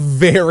 That's a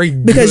very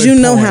good Because you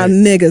know point. how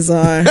niggas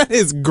are. That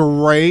is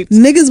great.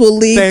 Niggas will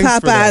leave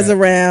Popeyes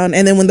around,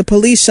 and then when the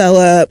police show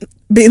up,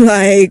 be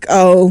like,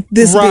 oh,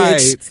 this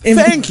bitch.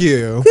 Thank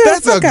you.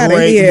 That's a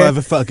great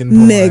motherfucking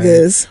point.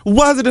 Niggas.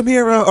 Was it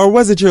Amira or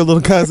was it your little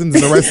cousins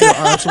and the rest of your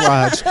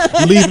entourage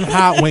leaving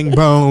hot wing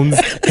bones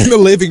in the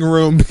living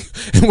room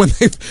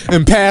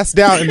and passed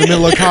out in the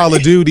middle of Call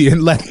of Duty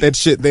and left that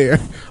shit there?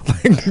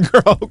 Like,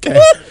 girl,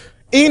 okay.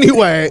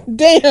 Anyway.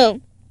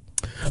 Damn.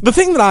 The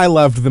thing that I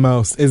loved the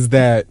most is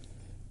that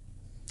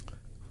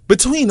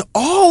between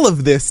all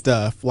of this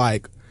stuff,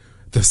 like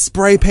the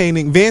spray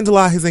painting,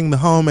 vandalizing the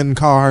home and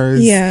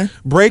cars,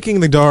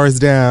 breaking the doors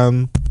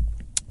down,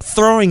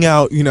 throwing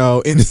out,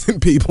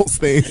 innocent people's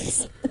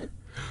things.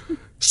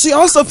 She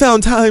also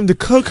found time to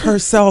cook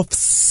herself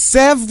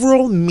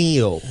several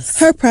meals.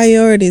 Her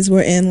priorities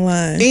were in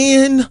line.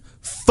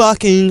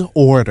 fucking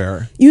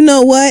order. You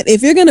know what?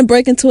 If you're gonna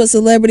break into a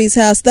celebrity's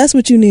house, that's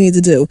what you need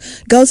to do.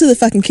 Go to the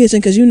fucking kitchen,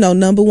 because you know,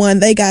 number one,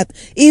 they got,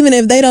 even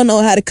if they don't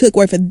know how to cook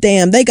worth a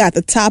damn, they got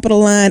the top of the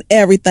line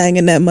everything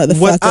in that motherfucker.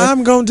 What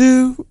I'm gonna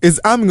do is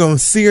I'm gonna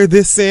sear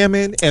this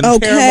salmon and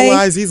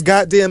caramelize these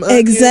goddamn onions.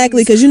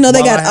 Exactly, because you know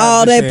they got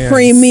all that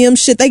premium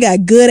shit. They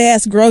got good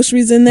ass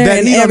groceries in there that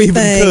and he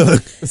everything. Don't even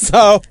cook.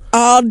 So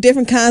all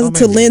different kinds of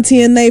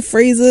Talenti in their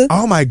freezer.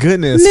 Oh my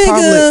goodness,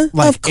 nigga!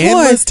 Probably, of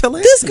course,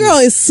 this girl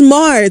is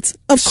smart.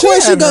 Of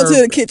course, you go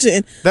to the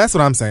kitchen. That's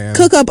what I'm saying.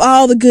 Cook up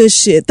all the good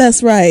shit.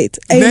 That's right.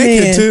 Amen.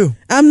 Naked too.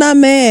 I'm not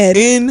mad.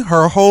 In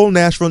her whole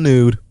natural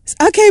nude.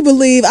 I can't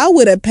believe I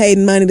would have paid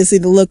money to see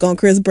the look on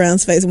Chris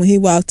Brown's face when he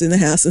walked in the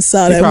house and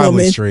saw that probably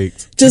woman.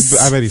 Shrieked.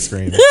 Just, I bet he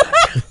screamed.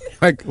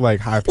 like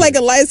high. Like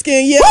a light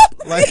skin. Yep.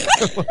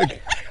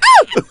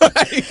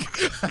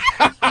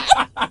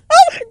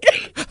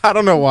 I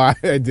don't know why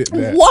I did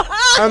that.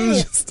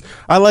 Why?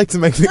 I like to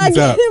make things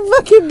up. I can't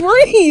fucking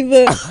breathe.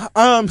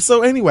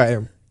 So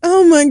anyway.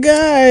 Oh my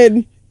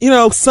God. You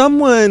know,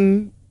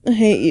 someone. I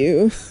hate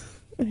you.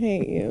 I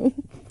hate you.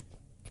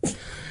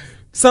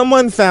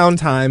 Someone found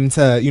time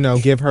to, you know,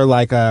 give her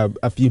like a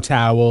few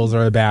towels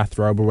or a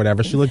bathrobe or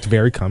whatever. She looked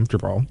very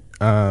comfortable.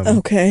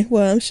 Okay.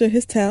 Well, I'm sure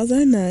his towels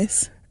are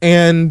nice.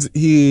 And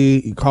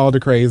he called her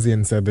crazy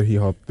and said that he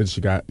hoped that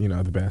she got, you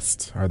know, the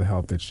best or the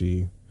help that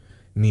she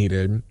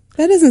needed.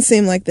 That doesn't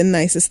seem like the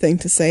nicest thing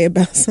to say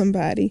about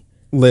somebody.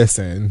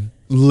 Listen.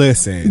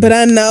 But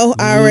I know,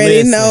 I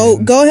already know.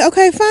 Go ahead.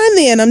 Okay, fine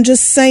then. I'm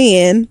just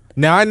saying.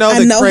 Now I know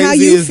that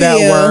crazy is that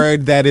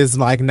word that is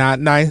like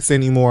not nice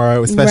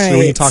anymore, especially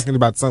when you're talking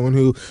about someone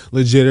who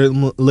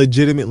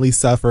legitimately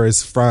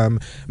suffers from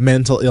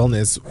mental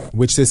illness,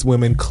 which this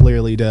woman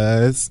clearly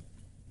does.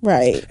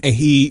 Right. And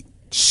he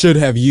should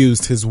have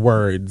used his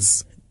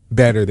words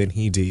better than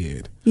he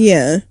did.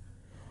 Yeah.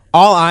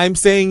 All I'm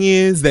saying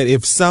is that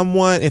if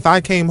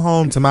I came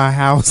home to my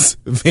house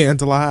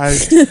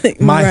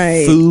vandalized,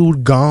 my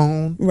food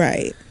gone,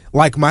 right,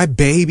 like my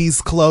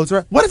baby's clothes,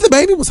 what if the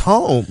baby was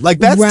home? Like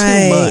that's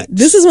too much.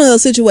 This is one of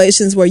those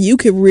situations where you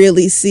could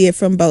really see it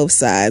from both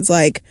sides.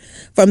 Like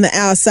from the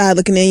outside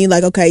looking in, you're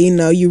like, okay, you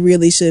know, you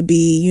really should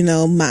be, you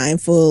know,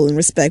 mindful and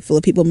respectful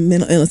of people's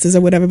mental illnesses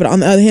or whatever. But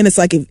on the other hand, it's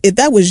like if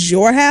that was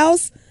your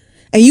house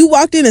and you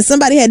walked in and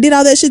somebody had did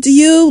all that shit to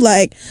you,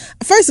 like,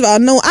 first of all,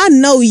 I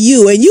know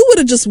you, and you would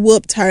have just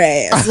whooped her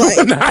ass. Like,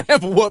 I would not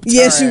have whooped her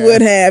yes, ass. you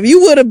would have.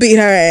 You would have beat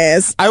her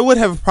ass. I would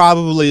have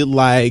probably,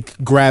 like,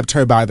 grabbed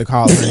her by the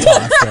collar and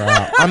tossed her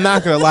out. I'm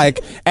not gonna, like,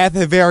 at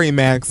the very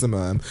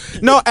maximum.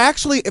 No,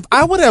 actually, if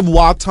I would have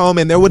walked home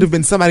and there would have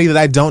been somebody that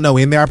I don't know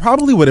in there, I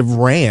probably would have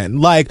ran.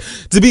 Like,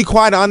 to be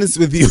quite honest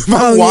with you.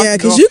 Oh, yeah,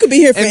 because you could be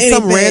here for anything.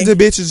 And some random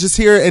bitch is just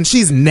here and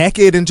she's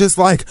naked and just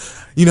like,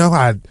 you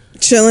know,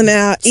 chilling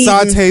out,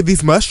 saute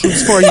these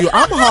mushrooms for you.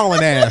 I'm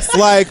hauling ass.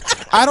 Like,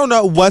 I don't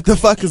know what the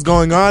fuck is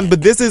going on,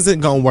 but this isn't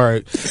gonna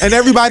work. And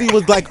everybody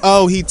was like,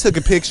 oh, he took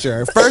a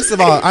picture. First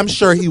of all, I'm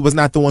sure he was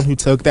not the one who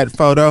took that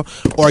photo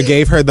or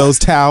gave her those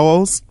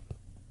towels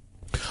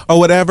or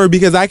whatever,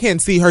 because I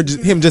can't see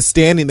him just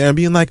standing there and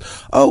being like,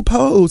 oh,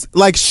 pose.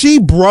 Like, she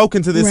broke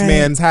into this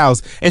man's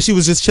house and she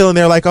was just chilling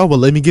there like, oh, well,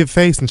 let me give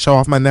face and show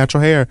off my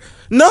natural hair.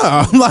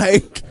 No,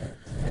 like...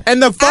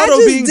 And the photo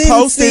being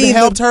posted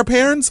helped her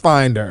parents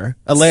find her,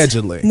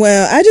 allegedly.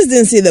 Well, I just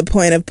didn't see the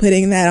point of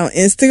putting that on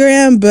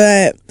Instagram,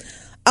 but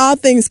all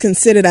things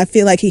considered, I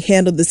feel like he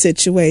handled the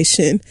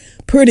situation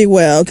pretty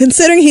well.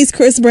 Considering he's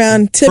Chris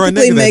Brown,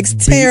 typically makes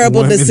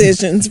terrible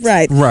decisions.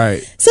 Right.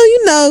 Right. So,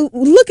 you know,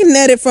 looking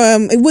at it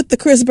with the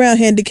Chris Brown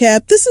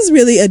handicap, this is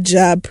really a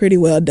job pretty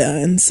well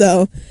done.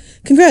 So,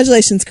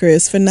 congratulations,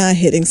 Chris, for not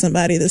hitting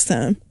somebody this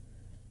time.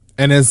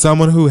 And as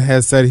someone who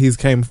has said he's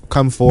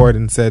come forward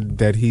and said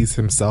that he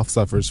himself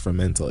suffers from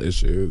mental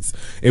issues,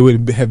 it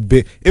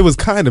was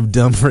kind of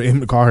dumb for him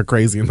to call her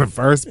crazy in the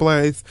first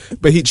place,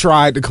 but he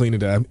tried to clean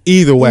it up.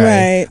 Either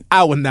way, right.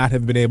 I would not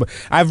have been able.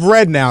 I've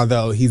read now,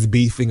 though, he's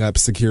beefing up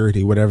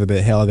security, whatever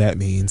the hell that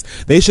means.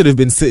 They should have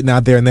been sitting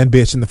out there in that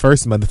bitch in the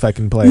first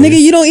motherfucking place. Nigga,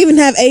 you don't even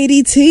have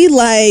ADT,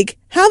 like...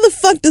 How the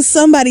fuck does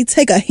somebody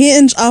take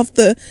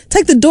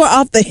the door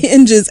off the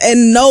hinges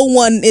and no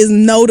one is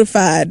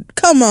notified?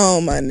 Come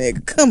on, my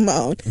nigga. Come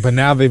on. But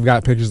now they've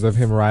got pictures of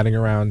him riding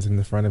around in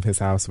the front of his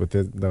house with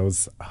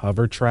those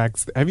hover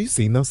tracks. Have you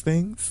seen those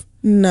things?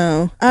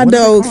 No. I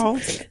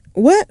don't.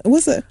 What?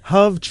 What's it?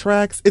 Hov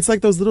tracks. It's like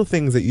those little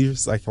things that you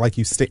just like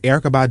you stay.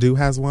 Erykah Badu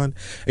has one,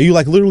 and you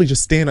like literally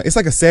just stand on. It's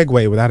like a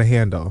Segway without a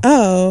handle.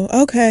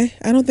 Oh, okay.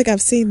 I don't think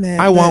I've seen that.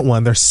 I want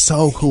one. They're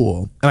so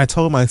cool. And I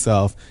told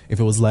myself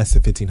if it was less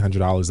than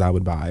 $1,500, I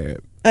would buy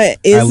it. I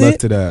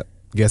looked it up.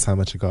 Guess how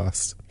much it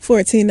costs?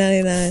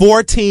 $14.99.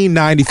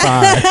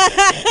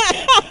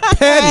 $14.95.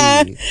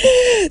 Petty.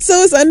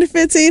 So it's under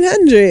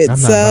 $1,500. I'm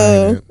not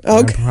buying it.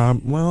 Okay.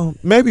 Well,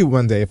 maybe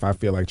one day if I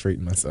feel like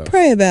treating myself.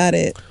 Pray about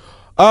it.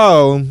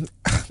 Oh,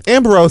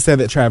 Amber Rose said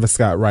that Travis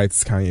Scott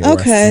writes Kanye West.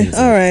 Okay,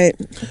 all right.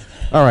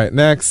 All right,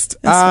 next.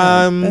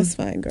 That's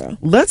fine, girl.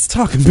 Let's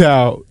talk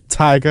about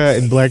Tyga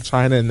and Blac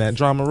Chyna and that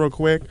drama real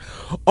quick,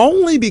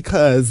 only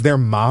because their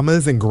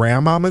mamas and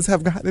grandmamas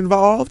have gotten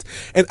involved.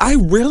 And I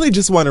really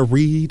just want to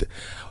read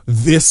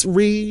this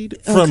read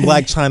from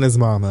Blac Chyna's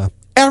mama.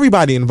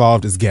 Everybody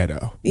involved is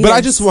ghetto. Yes. But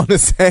I just want to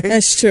say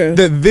that's true.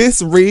 That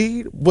this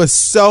read was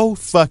so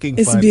fucking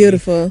funny. It's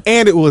beautiful.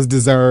 And it was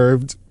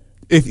deserved.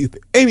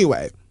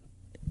 Anyway.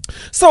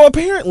 So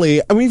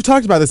apparently, I mean, we've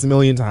talked about this a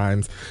million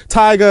times.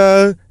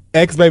 Tyga,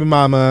 ex-baby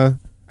mama,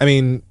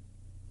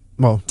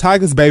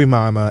 Tyga's baby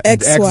mama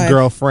and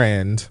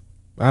ex-girlfriend.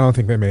 I don't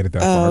think they made it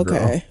that far,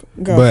 girl.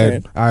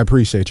 Girlfriend. But I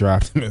appreciate your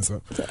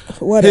optimism.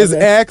 Whatever. His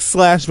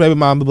ex/baby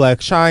mama, Blac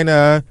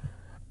Chyna,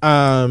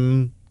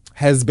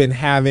 has been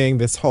having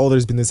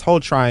there's been this whole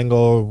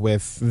triangle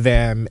with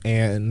them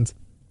and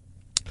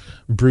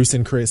Bruce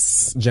and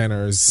Kris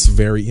Jenner's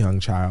very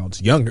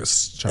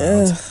youngest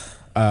child,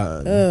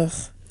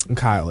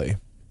 Kylie,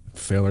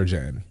 Phil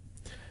Jen.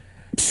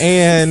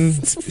 And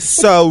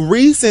so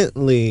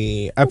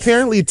recently,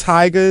 apparently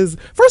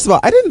first of all,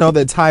 I didn't know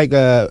that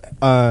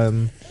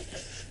Tyga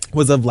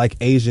was of like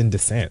Asian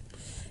descent.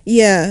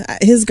 Yeah,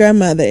 his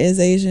grandmother is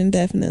Asian,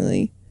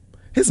 definitely.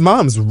 His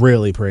mom's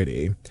really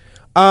pretty.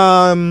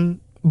 Blac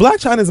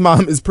Chyna's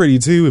mom is pretty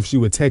too if she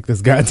would take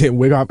this goddamn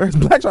wig off.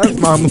 Blac Chyna's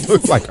mom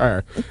looks like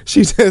her.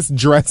 She just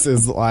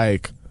dresses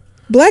like...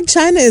 Blac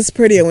Chyna is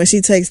prettier when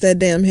she takes that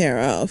damn hair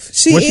off.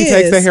 She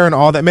takes that hair and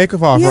all that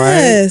makeup off, right?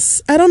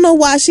 Yes. I don't know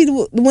why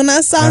when I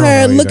saw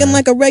her looking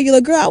like a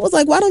regular girl, I was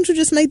like, why don't you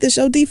just make this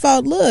your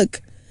default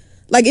look?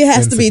 Like, it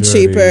has to be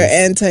cheaper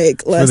and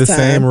take less time. For the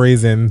same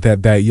reason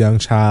that young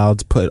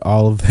child put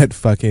all of that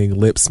fucking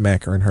lip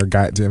smacker in her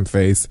goddamn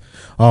face.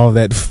 All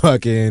that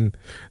fucking,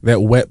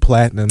 that wet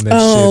platinum, that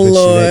shit.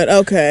 Lord,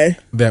 okay.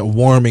 That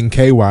warming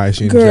KY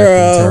she injected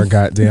into her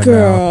goddamn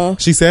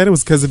mouth. She said it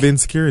was because of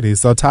insecurity.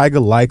 So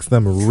Tyga likes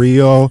them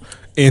real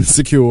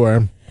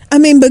insecure. I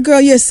mean, but girl,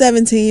 you're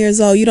 17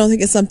 years old. You don't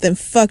think it's something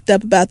fucked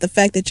up about the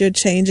fact that you're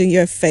changing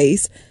your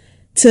face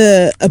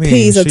to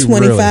appease a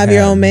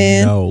 25-year-old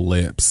man? No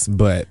lips,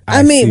 but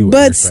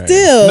but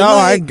still. No,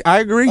 like,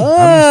 I agree. I'm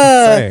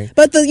just saying.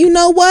 But you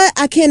know what?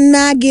 I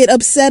cannot get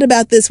upset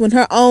about this when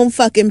her own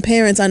fucking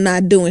parents are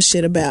not doing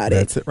shit about it.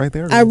 That's it right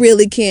there. I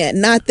really can't.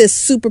 Not this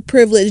super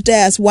privileged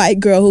ass white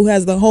girl who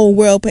has the whole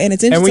world paying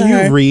attention to her. And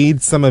when you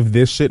read some of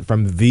this shit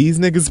from these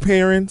niggas'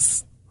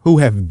 parents, who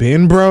have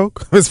been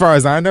broke, as far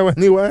as I know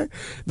anyway,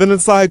 then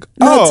it's like,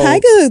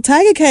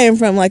 Tyga came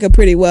from like a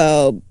pretty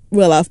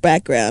well-off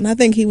background. I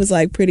think he was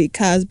like pretty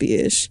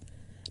Cosby-ish.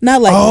 Not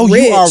like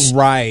rich. You are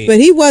right. But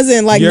he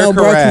wasn't like no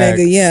broke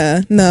nigga. Yeah,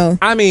 no.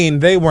 I mean,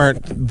 they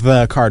weren't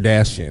the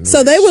Kardashians.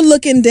 So they were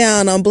looking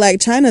down on Blac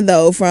Chyna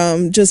though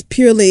from just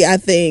purely, I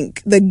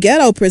think, the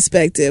ghetto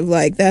perspective.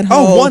 Like that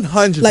whole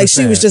 100%. Like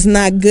she was just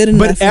not good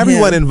enough. But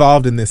everyone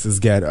involved in this is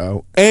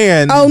ghetto.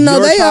 And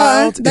they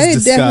are. They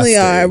definitely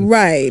are.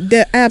 Right.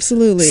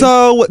 Absolutely.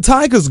 So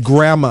Tyga's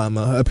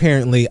grandmama,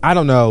 apparently, I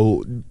don't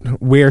know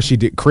where she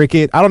did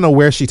cricket. I don't know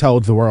where she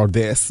told the world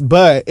this,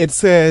 but it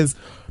says,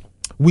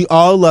 we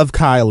all love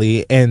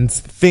Kylie and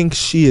think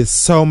she is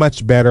so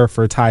much better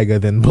for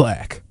Tyga than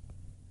Blac.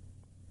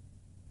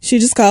 She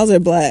just calls her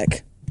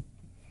Blac.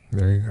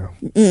 There you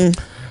go.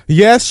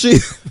 Yes, she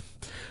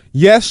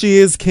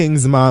is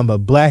King's mama.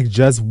 Blac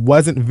just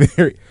wasn't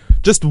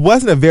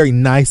a very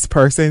nice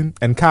person,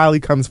 and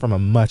Kylie comes from a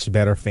much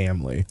better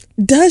family.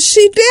 Does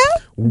she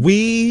now?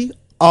 We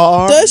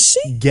are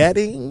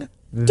getting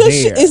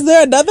there. Is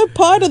there another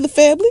part of the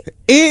family?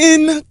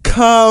 In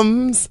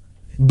comes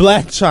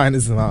Blac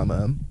Chyna's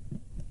mama.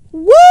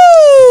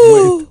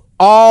 Woo! With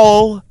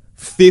all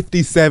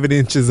 57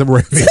 inches of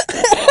ribbon.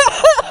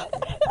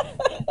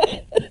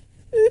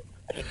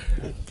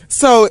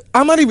 So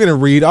I'm not even going to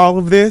read all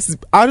of this.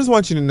 I just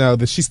want you to know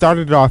that she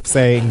started it off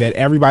saying that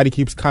everybody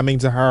keeps coming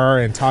to her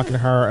and talking to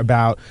her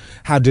about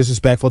how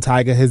disrespectful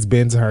Tyga has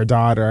been to her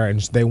daughter, and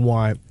they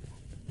want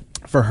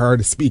for her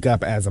to speak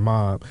up as a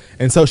mom.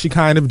 And so she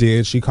kind of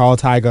did. She called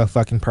Tyga a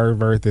fucking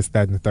pervert, this,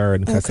 that, and the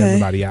third, and cussed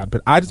everybody out.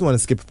 But I just want to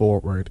skip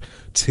forward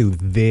to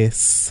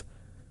this.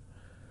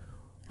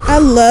 I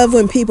love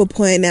when people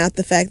point out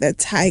the fact that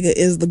Tyga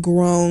is the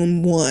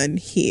grown one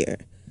here.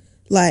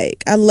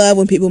 Like, I love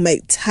when people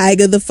make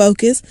Tyga the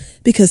focus,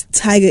 because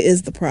Tyga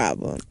is the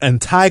problem. And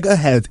Tyga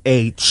has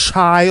a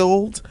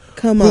child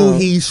who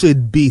he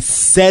should be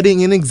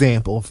setting an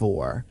example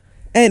for.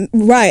 And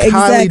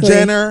Kylie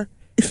Jenner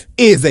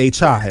is a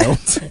child.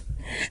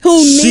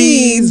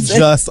 She's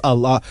just a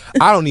lot.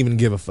 I don't even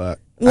give a fuck.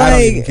 I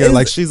don't even care.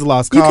 Like, she's a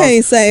lost cause. You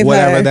can't save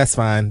whatever. her. That's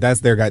fine.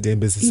 That's their goddamn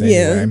business anyway.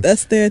 Yeah,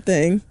 that's their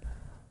thing.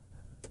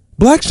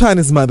 Blac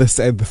Chyna's mother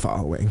said the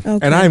following,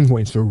 and I'm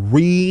going to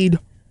read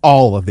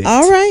all of it.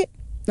 All right,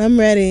 I'm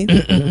ready.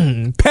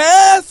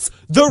 Pass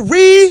the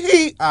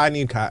read. I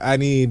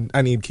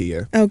need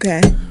Kia.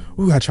 Okay.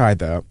 Ooh, I tried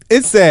though.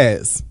 It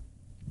says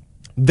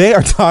they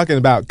are talking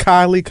about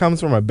Kylie comes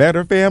from a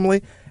better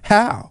family.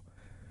 How?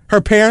 Her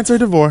parents are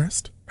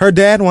divorced. Her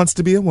dad wants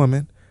to be a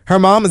woman. Her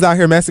mom is out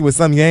here messing with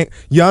some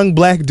young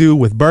black dude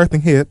with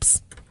birthing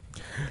hips.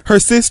 Her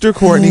sister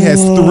Courtney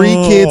has 3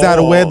 kids out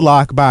of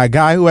wedlock by a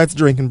guy who has a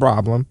drinking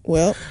problem.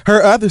 Well,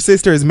 her other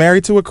sister is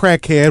married to a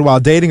crackhead while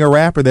dating a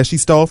rapper that she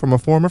stole from a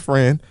former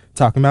friend.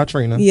 Talking about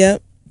Trina.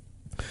 Yep.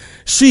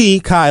 She,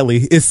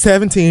 Kylie, is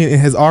 17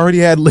 and has already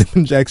had lip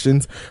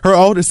injections. Her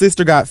older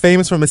sister got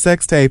famous from a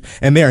sex tape,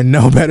 and they are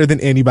no better than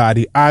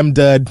anybody. I'm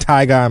done.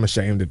 Tyga, I'm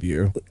ashamed of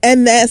you.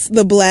 And that's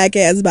the black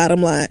ass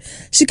bottom line.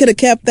 She could have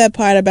kept that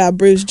part about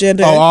Bruce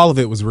Jenner. Oh, all of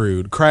it was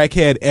rude.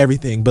 Crackhead,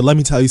 everything. But let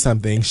me tell you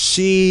something.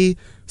 She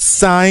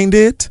signed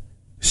it,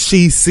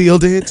 she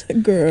sealed it,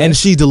 Girl. and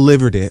she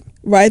delivered it.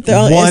 Right there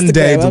on One Instagram,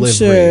 day I'm delivery.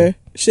 sure.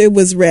 She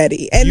was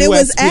ready. And it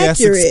was USPS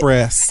accurate.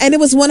 Express. And it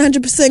was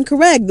 100%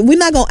 correct. We're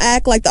not going to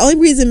act like the only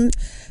reason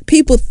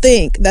people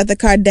think that the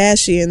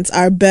Kardashians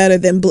are better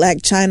than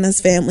Blac Chyna's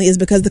family is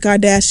because the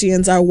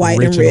Kardashians are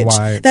white and rich.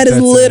 White. That is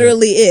That's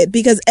literally it.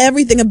 Because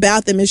everything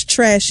about them is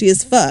trashy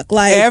as fuck.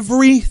 Like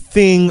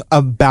everything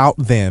about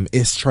them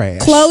is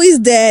trash. Khloe's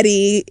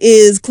daddy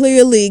is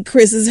clearly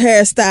Chris's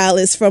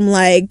hairstylist from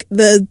like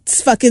the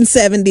fucking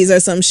 70s or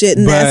some shit,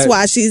 and that's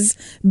why she's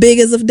big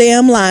as a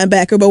damn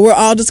linebacker. But we're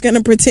all just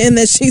gonna pretend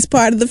that she's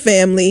part of the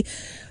family.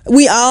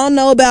 We all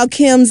know about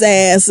Kim's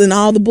ass and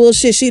all the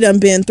bullshit she done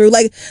been through.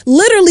 Like,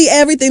 literally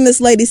everything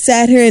this lady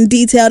sat here and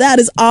detailed out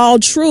is all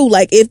true.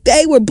 Like, if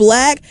they were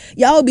black,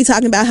 y'all would be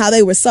talking about how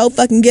they were so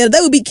fucking ghetto.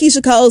 They would be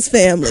Keisha Cole's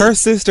family. Her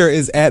sister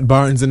is at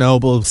Barnes &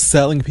 Noble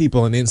selling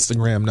people an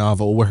Instagram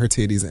novel with her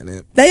titties in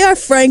it. They are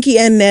Frankie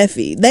and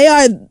Neffy. They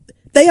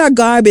are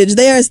garbage.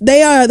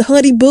 They are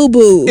Honey Boo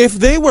Boo. If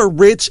they were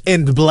rich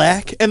and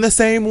black in the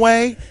same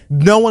way,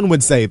 no one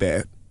would say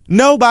that.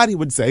 Nobody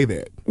would say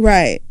that.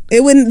 Right. They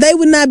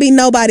would not be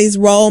nobody's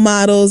role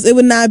models. It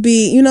would not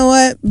be, you know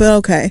what? But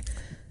okay.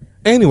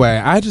 Anyway,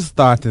 I just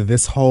thought that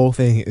this whole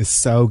thing is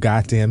so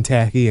goddamn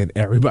tacky and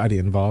everybody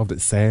involved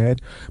is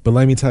sad. But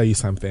let me tell you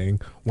something.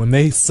 When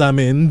they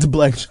summoned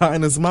Blac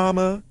Chyna's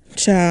mama,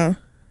 child,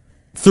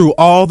 through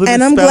all the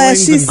and I'm glad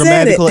misspellings she and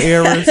grammatical said it.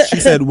 errors,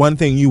 she said one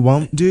thing you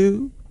won't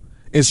do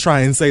is try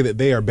and say that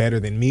they are better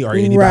than me or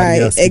anybody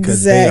right, else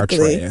because exactly,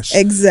 they are trash.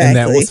 Exactly. And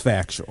that was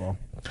factual.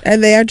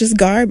 And they are just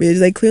garbage.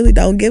 They clearly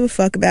don't give a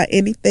fuck about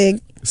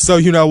anything. So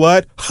you know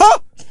what?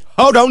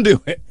 Oh, don't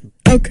do it.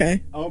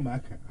 Okay. Oh my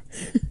God.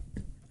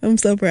 I'm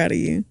so proud of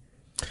you.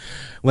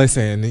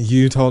 Listen,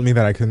 you told me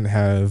that I couldn't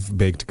have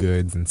baked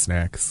goods and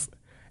snacks,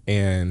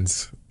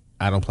 and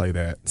I don't play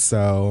that.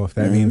 So if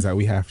that means that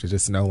we have to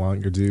just no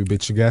longer do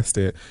Bitch You Guessed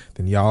It,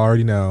 then y'all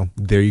already know.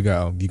 There you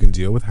go. You can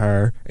deal with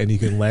her, and you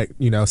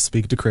can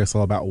speak to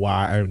Crystal about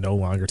why I'm no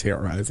longer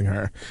terrorizing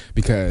her,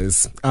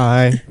 because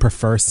I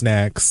prefer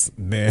snacks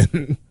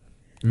than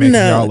making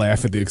y'all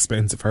laugh at the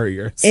expense of her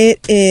ears.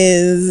 It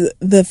is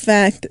the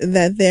fact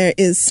that there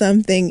is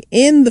something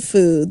in the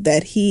food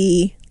that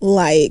he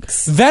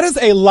likes. That is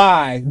a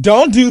lie.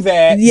 Don't do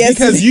that. Yes,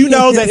 because you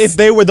know that if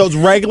they were those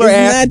regular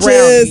ass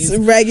brownies,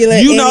 just regular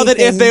you know that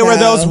if they were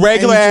those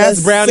regular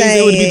ass brownies,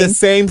 it would be the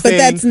same thing. But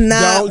that's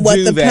not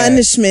what the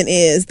punishment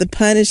is. The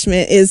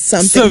punishment is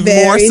something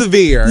more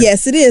severe.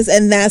 Yes, it is,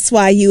 and that's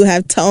why you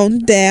have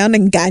toned down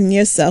and gotten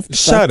yourself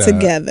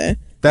together.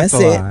 That's a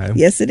lie.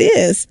 Yes, it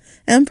is.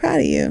 I'm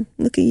proud of you.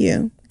 Look at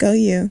you. Go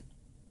you.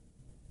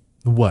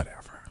 Whatever.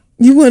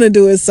 You want to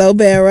do it so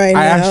bad right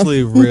now. I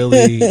actually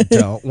really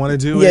don't want to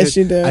do it. Yes,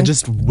 you do. I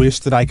just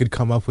wish that I could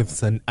come up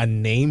with a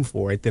name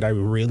for it that I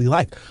really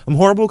like. I'm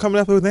horrible coming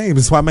up with names.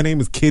 That's why my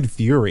name is Kid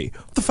Fury.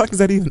 What the fuck does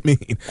that even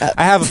mean?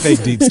 I have a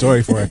fake deep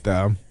story for it,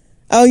 though.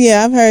 Oh,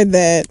 yeah, I've heard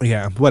that.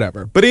 Yeah,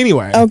 whatever. But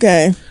anyway.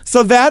 Okay.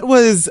 So that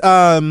was... you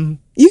can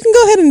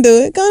go ahead and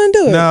do it. Go on and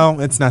do it. No,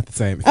 it's not the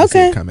same. If you see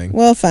it coming.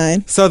 Well,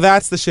 fine. So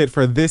that's the shit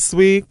for this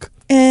week.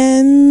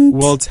 And...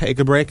 we'll take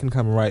a break and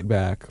come right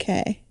back.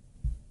 Okay.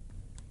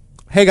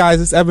 Hey guys,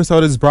 this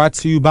episode is brought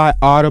to you by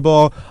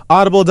Audible.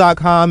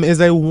 Audible.com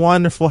is a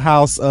wonderful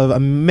house of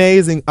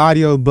amazing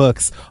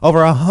audiobooks.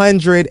 Over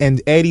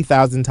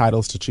 180,000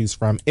 titles to choose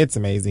from. It's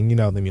amazing. You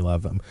know them, you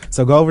love them.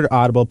 So go over to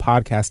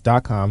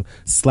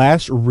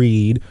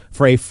audiblepodcast.com/read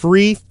for a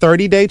free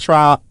 30-day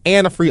trial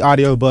and a free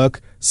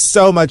audiobook.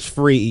 So much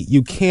free.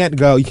 You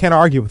can't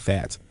argue with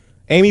that.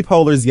 Amy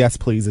Poehler's Yes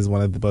Please is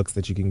one of the books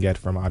that you can get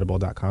from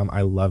audible.com.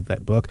 I love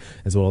that book,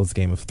 as well as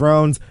Game of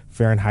Thrones,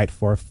 Fahrenheit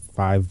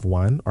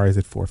 451, or is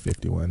it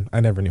 451? I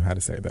never knew how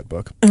to say that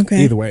book.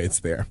 Okay. Either way, it's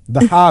there.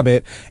 The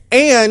Hobbit,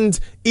 and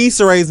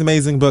Issa Rae's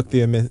amazing book,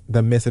 The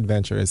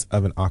Misadventures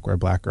of an Awkward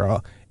Black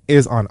Girl,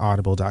 is on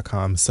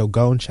audible.com. So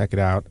go and check it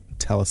out.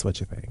 Tell us what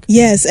you think.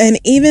 Yes, and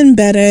even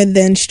better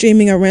than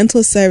streaming or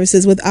rental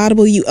services, with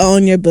Audible, you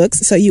own your books,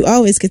 so you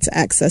always get to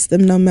access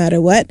them no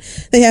matter what.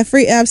 They have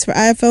free apps for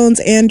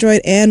iPhones,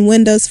 Android, and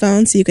Windows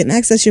phones, so you can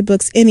access your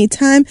books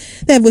anytime.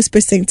 They have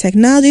Whisper Sync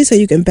technology, so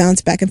you can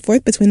bounce back and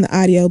forth between the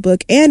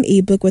audiobook and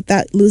ebook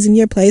without losing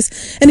your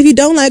place. And if you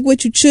don't like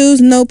what you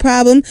choose, no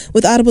problem.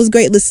 With Audible's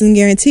great listening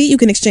guarantee, you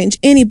can exchange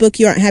any book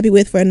you aren't happy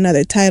with for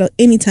another title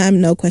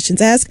anytime, no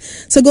questions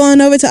asked. So go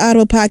on over to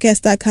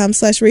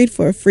audiblepodcast.com/read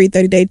for a free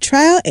 30-day trial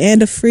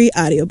and a free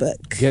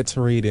audiobook. Get to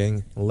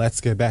reading.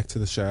 Let's get back to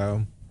the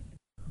show.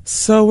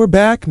 So we're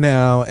back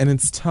now, and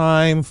it's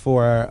time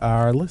for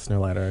our listener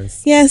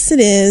letters. Yes,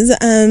 it is.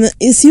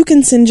 You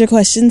can send your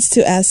questions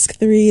to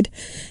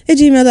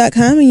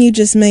asktheread@gmail.com, and you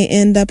just may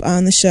end up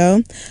on the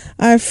show.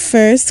 Our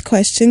first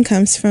question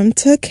comes from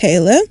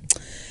Takayla,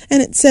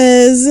 and it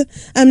says,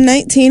 I'm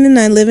 19 and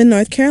I live in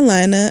North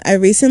Carolina. I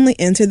recently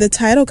entered the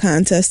title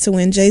contest to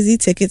win Jay-Z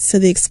tickets to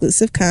the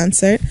exclusive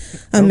concert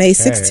on May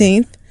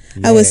 16th.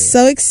 Yay. I was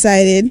so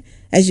excited,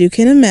 as you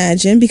can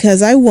imagine,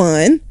 because I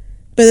won.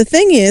 But the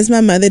thing is, my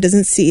mother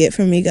doesn't see it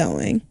from me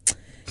going.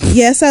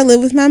 Yes, I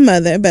live with my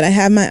mother, but I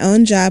have my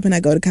own job and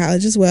I go to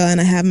college as well, and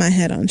I have my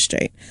head on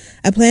straight.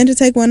 I plan to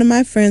take one of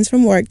my friends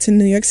from work to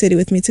New York City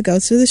with me to go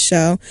to the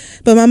show,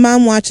 but my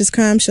mom watches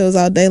crime shows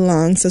all day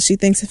long, so she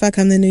thinks if I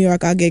come to New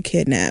York, I'll get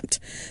kidnapped.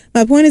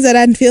 My point is that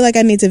I feel like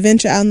I need to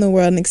venture out in the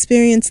world and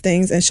experience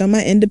things and show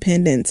my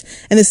independence,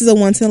 and this is a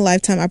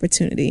once-in-a-lifetime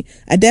opportunity.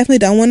 I definitely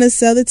don't want to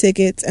sell the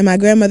tickets, and my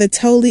grandmother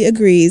totally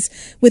agrees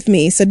with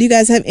me. So do you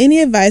guys have any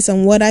advice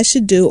on what I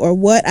should do or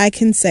what I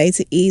can say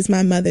to ease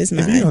my mother's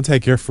mind? If you don't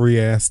take your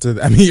ass to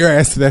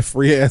that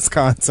free ass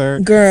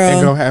concert, girl,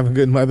 and go have a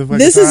good motherfucking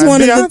this time, is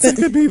one Beyonce of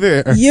the could be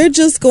there. You're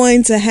just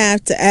going to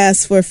have to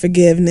ask for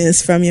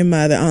forgiveness from your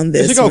mother on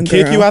this. Is she gonna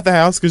kick you out the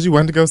house because you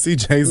wanted to go see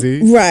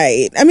Jay-Z?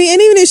 Right. I mean,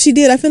 and even if she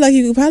did, I feel like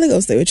you could probably go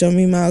stay with your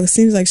mom. It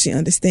seems like she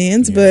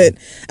understands. Yeah. But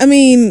I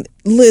mean,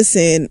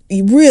 listen,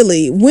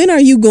 really, when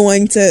are you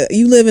going to?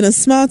 You live in a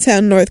small town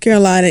in North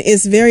Carolina.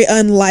 It's very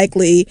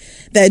unlikely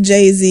that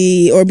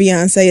Jay-Z or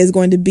Beyonce is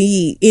going to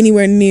be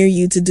anywhere near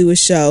you to do a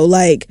show.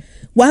 Like,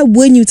 why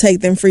wouldn't you take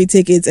them free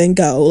tickets and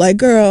go? Like,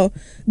 girl,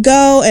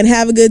 go and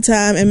have a good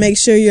time and make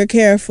sure you're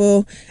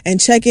careful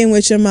and check in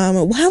with your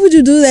mama. Why would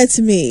you do that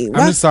to me? Why?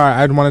 I'm just sorry.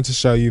 I wanted to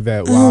show you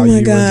that while you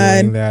were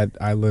doing that,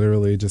 I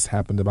literally just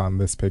happened upon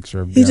this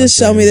picture of Beyonce. You just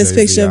showed me this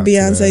picture of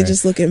Beyonce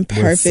just looking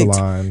perfect.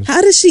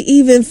 How does she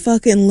even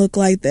fucking look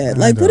like that?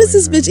 Like, what is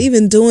this bitch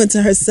even doing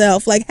to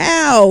herself? Like,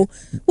 how?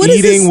 What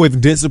Eating is this? with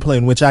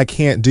discipline, which I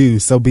can't do.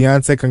 So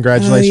Beyonce,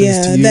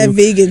 congratulations to you. That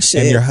vegan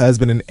shit. And your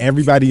husband and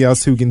everybody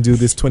else who can do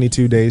this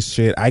 22 days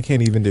shit. I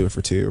can't even do it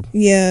for 2.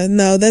 Yeah,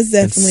 no, that's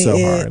definitely so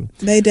it. Hard.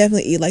 They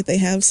definitely eat like they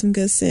have some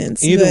good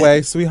sense. Either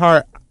way,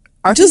 sweetheart,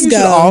 I just think you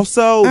go. should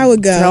also I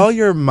would go. Tell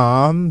your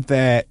mom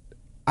that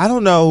I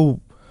don't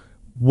know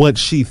what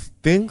she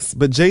thinks,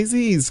 but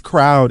Jay-Z's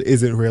crowd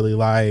isn't really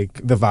like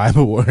the Vibe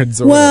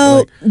Awards. Or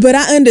well, but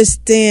I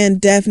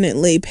understand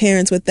definitely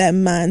parents with that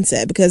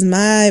mindset, because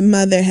my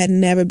mother had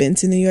never been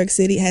to New York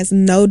City, has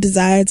no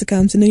desire to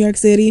come to New York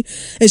City,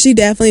 and she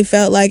definitely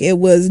felt like it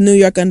was New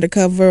York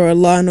Undercover or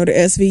Law and Order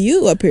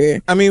SVU up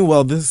here. I mean,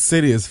 well, this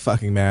city is a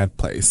fucking mad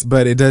place,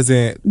 but it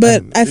doesn't.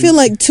 But I feel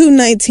like 2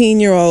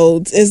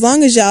 19-year-olds, as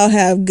long as y'all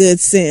have good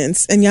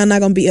sense and y'all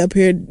not gonna be up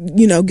here,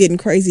 you know, getting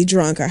crazy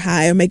drunk or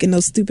high or making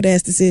those stupid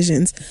ass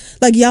decisions,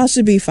 like, y'all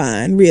should be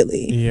fine,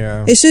 really.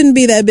 Yeah. It shouldn't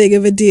be that big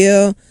of a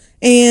deal.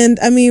 And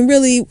I mean,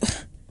 really,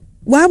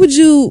 why would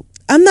you?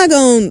 I'm not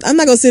gonna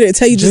sit there and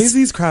tell you.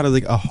 Jay-Z's crowd is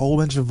like a whole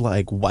bunch of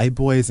like white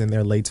boys in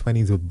their late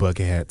 20s with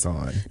bucket hats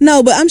on.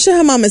 No, but I'm sure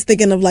her mom is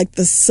thinking of like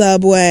the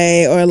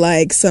subway or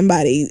like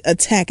somebody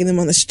attacking them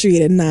on the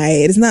street at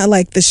night. It's not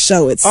like the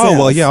show itself. Oh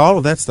well, yeah, all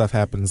of that stuff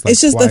happens. Like, it's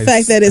just the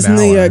fact that it's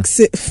New York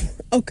City.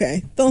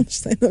 Okay, don't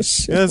say no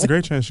shit. Yeah, there's a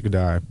great chance you could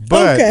die.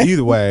 But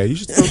either way, you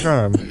should still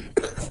come.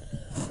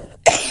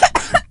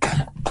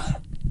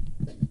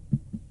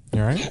 You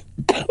all right?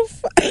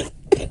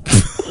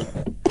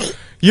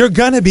 You're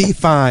gonna be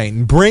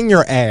fine. Bring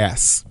your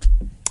ass.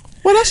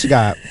 What else you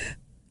got?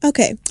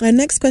 Okay, our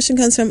next question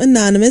comes from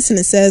Anonymous, and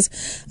it says,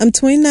 I'm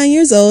 29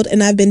 years old,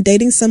 and I've been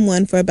dating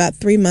someone for about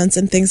 3 months,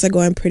 and things are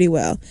going pretty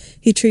well.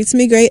 He treats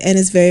me great and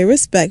is very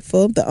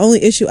respectful. The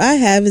only issue I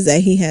have is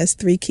that he has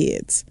 3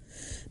 kids.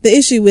 The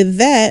issue with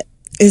that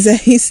is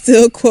that he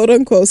still,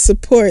 quote-unquote,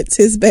 supports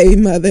his baby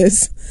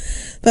mothers.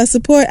 By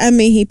support, I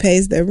mean he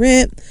pays their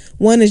rent,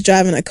 one is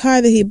driving a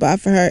car that he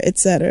bought for her,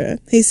 etc.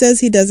 He says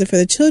he does it for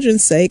the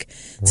children's sake,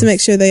 to make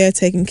sure they are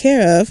taken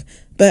care of,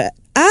 but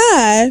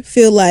I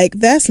feel like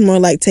that's more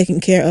like taking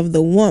care of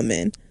the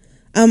woman.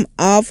 I'm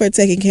all for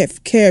taking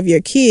care of your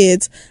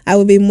kids. I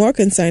would be more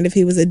concerned if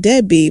he was a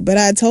deadbeat, but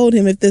I told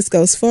him if this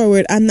goes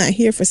forward, I'm not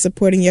here for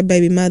supporting your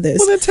baby mothers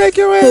well, then take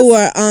your ass. who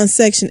are on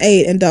Section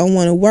 8 and don't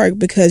want to work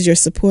because you're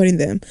supporting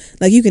them.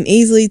 Like, you can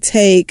easily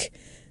take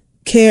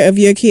care of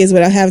your kids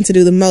without having to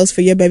do the most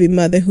for your baby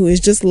mother who is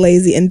just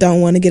lazy and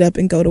don't want to get up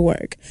and go to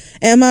work.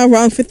 Am I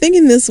wrong for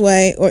thinking this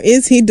way, or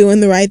is he doing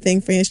the right thing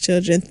for his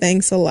children?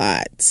 Thanks a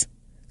lot.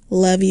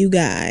 Love you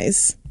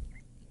guys.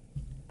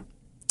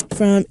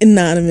 From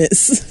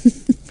Anonymous.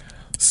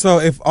 So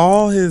if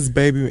all his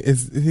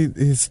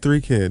his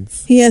 3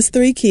 kids. He has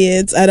 3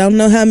 kids. I don't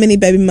know how many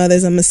baby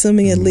mothers. I'm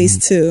assuming at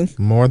least 2.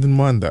 More than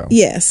 1 though.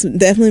 Yes,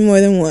 definitely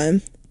more than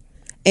 1.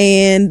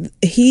 And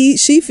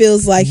she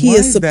feels like he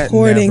is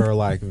supporting. That never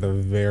like the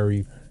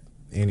very.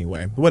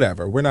 Anyway,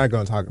 whatever. We're not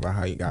going to talk about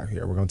how you got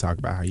here. We're going to talk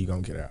about how you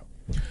going to get out.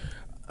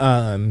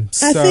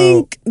 I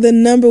think the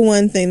number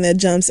one thing that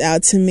jumps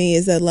out to me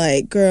is that,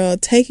 like, girl,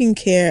 taking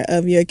care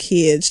of your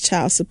kids,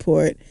 child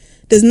support,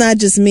 does not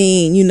just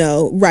mean,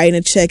 writing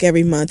a check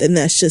every month and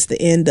that's just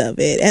the end of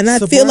it. And I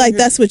feel like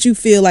that's what you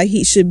feel like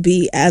he should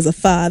be as a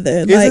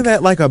father. Isn't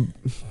that like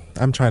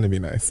I'm trying to be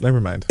nice.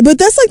 Never mind. But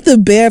that's like the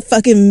bare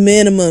fucking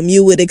minimum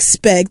you would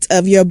expect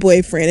of your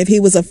boyfriend if he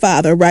was a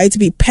father, right? To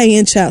be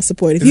paying child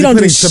support. If you don't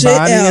do shit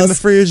else in the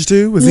fridge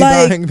too? Was he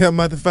buying them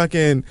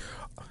motherfucking?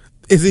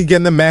 Is he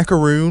getting the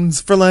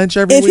macaroons for lunch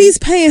every week? If he's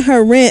paying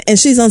her rent and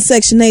she's on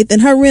Section 8, then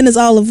her rent is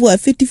all of what,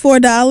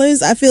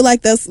 $54? I feel like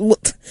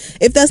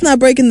if that's not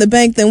breaking the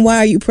bank, then why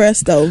are you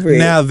pressed over it?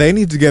 Now, they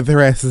need to get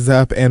their asses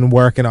up and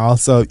work and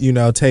also,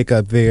 take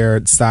up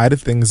their side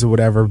of things or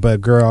whatever.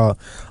 But girl,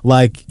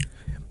 like,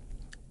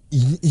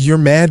 you're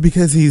mad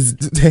because he's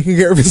taking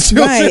care of his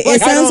children. Right.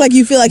 It sounds like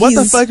you feel like what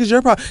the fuck is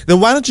your problem?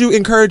 Then why don't you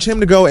encourage him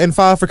to go and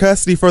file for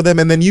custody for them,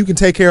 and then you can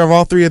take care of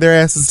all three of their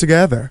asses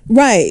together?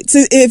 Right.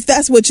 So if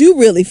that's what you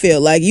really feel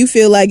like, you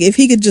feel like if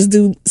he could just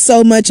do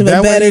so much of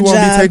a better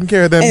job taking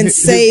care of them, and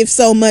save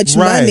so much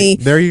money,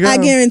 there you go. I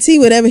guarantee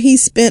whatever he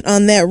spent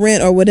on that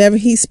rent or whatever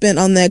he spent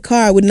on that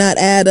car would not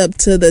add up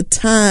to the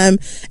time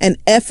and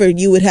effort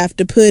you would have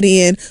to put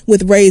in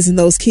with raising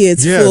those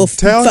kids full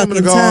tell fucking him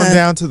to go time. on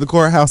down to the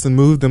courthouse and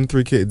move them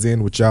 3 kids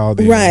in with y'all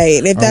then,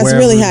 right, if that's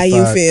really how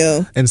you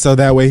feel. And so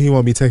that way he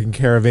won't be taking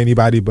care of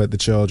anybody but the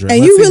children.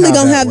 And you really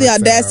don't have the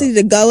audacity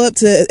to go up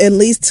to at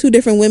least 2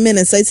 different women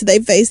and say to their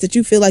face that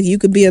you feel like you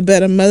could be a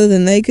better mother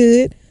than they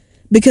could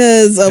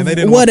because of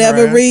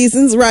whatever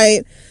reasons,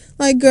 right?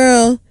 Like,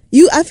 girl,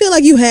 I feel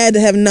like you had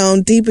to have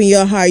known deep in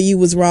your heart you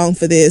was wrong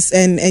for this,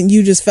 and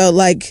you just felt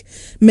like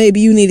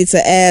maybe you needed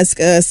to ask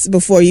us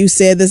before you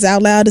said this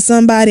out loud to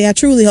somebody. I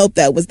truly hope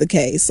that was the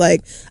case.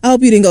 Like, I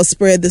hope you didn't go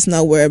spread this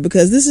nowhere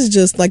because this is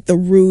just like the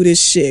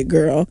rudest shit,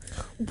 girl.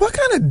 What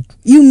kind of...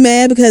 You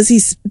mad because he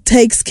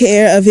takes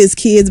care of his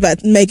kids by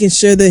making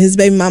sure that his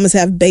baby mamas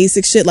have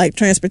basic shit like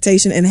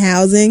transportation and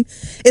housing?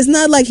 It's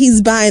not like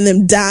he's buying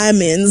them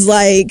diamonds.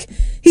 Like,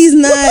 he's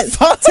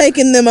not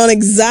taking them on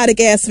exotic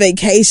ass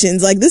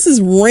vacations. Like, this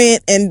is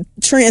rent and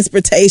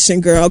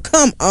transportation, girl.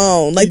 Come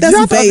on. Like, that's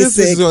basic. This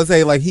is going to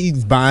say, like,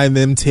 he's buying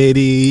them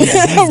titties.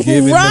 He's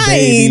giving the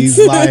babies,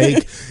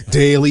 like,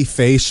 daily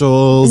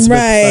facials with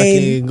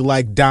fucking,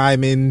 like,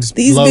 diamond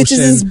These lotion. bitches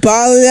is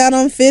balling out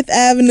on 5th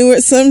Avenue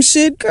or some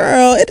shit,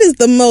 girl. It is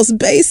the most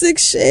basic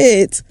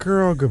shit.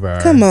 Girl,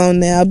 goodbye. Come on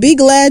now. Be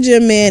glad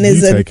your man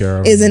is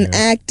an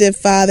active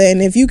father,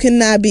 and if you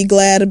cannot be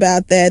glad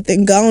about that,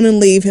 then go on and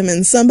leave him,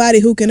 and somebody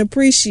who can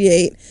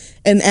appreciate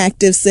an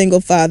active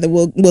single father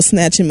will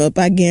snatch him up.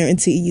 I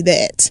guarantee you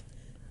that.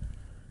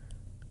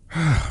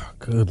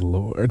 Good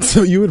Lord.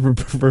 So you would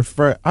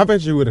prefer, I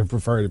bet you would have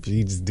preferred if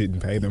he just didn't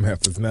pay them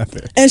half as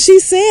nothing. And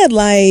she said,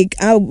 like,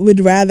 I would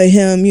rather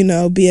him,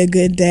 be a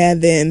good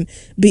dad than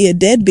be a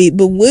deadbeat.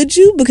 But would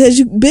you? Because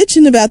you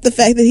bitching about the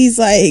fact that he's,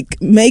 like,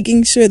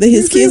 making sure that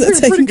his kids are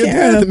taken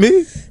care of.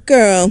 Me.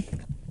 Girl.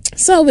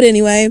 So, but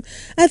anyway,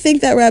 I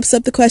think that wraps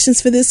up the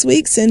questions for this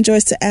week. Send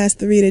yours to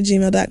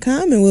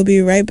asktheread@gmail.com and we'll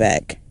be right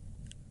back.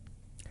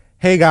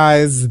 Hey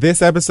guys,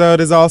 this episode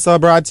is also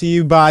brought to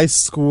you by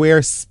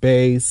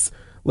Squarespace.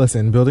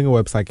 Listen, building a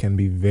website can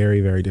be very,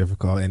 very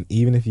difficult. And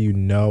even if you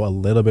know a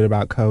little bit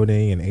about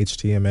coding and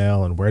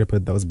HTML and where to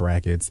put those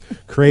brackets,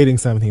 creating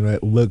something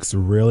that looks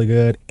really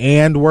good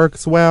and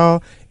works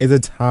well is a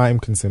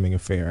time-consuming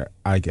affair.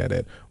 I get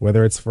it.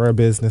 Whether it's for a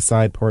business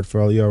site,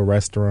 portfolio,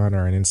 restaurant,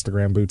 or an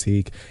Instagram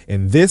boutique,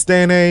 in this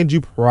day and age,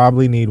 you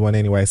probably need one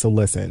anyway. So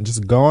listen,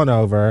 just go on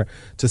over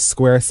to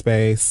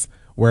Squarespace,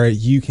 where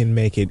you can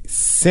make it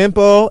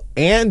simple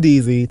and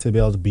easy to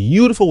build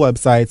beautiful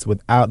websites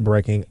without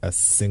breaking a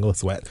single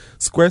sweat.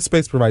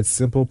 Squarespace provides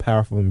simple,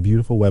 powerful, and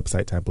beautiful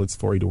website templates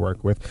for you to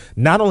work with.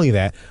 Not only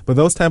that, but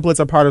those templates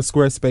are part of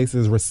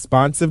Squarespace's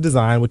responsive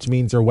design, which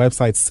means your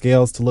website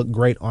scales to look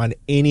great on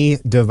any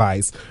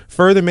device,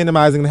 further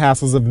minimizing the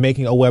hassles of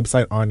making a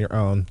website on your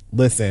own.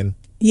 Listen.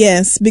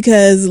 Yes,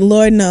 because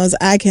Lord knows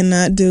I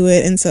cannot do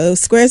it. And so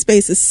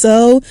Squarespace is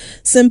so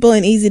simple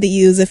and easy to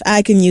use. If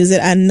I can use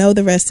it, I know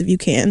the rest of you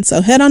can.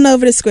 So head on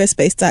over to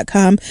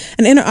squarespace.com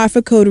and enter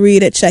offer code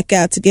READ at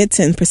checkout to get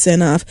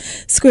 10% off.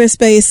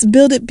 Squarespace,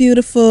 build it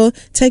beautiful.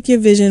 Take your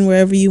vision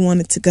wherever you want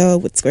it to go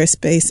with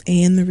Squarespace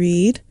and the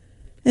Read.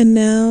 And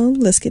now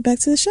let's get back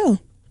to the show.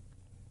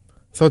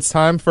 So it's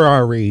time for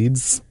our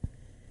reads.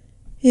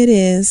 It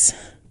is.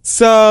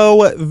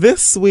 So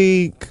this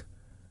week,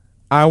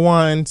 I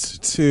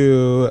want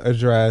to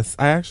address,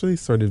 I actually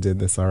sort of did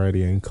this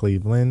already in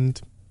Cleveland,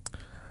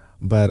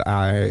 but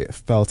I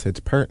felt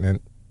it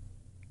pertinent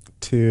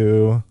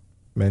to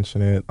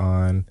mention it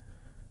on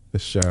the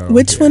show.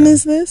 Which one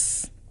is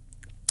this?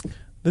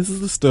 This is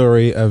the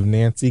story of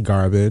Nancy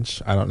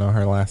Garbage. I don't know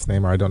her last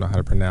name, or I don't know how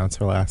to pronounce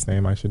her last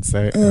name, I should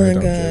say. Oh, I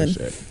don't give a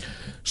shit.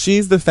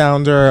 She's the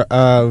founder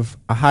of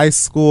a high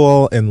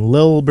school in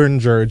Lilburn,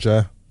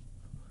 Georgia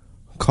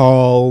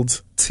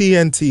called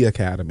TNT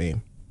Academy.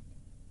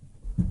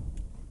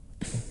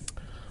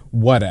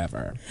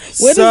 Whatever.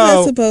 What is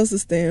that supposed to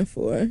stand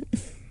for?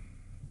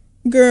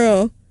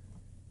 Girl.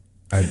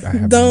 I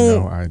have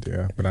no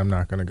idea, but I'm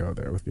not going to go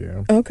there with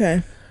you.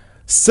 Okay.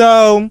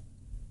 So,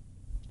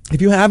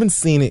 if you haven't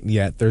seen it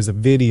yet, there's a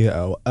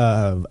video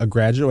of a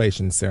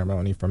graduation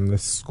ceremony from the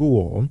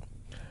school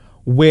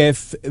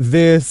with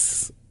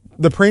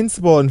the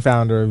principal and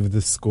founder of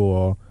the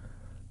school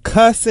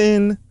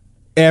cussing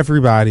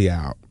everybody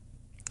out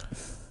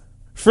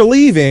for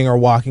leaving or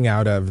walking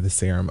out of the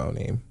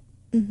ceremony.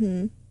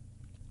 Mm-hmm.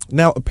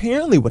 Now,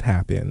 apparently what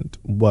happened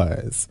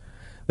was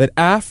that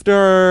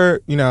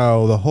after,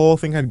 the whole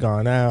thing had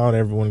gone out,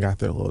 everyone got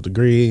their little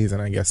degrees,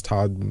 and I guess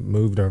Todd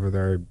moved over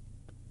their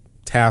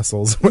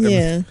tassels. Whatever.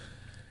 Yeah.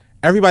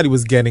 Everybody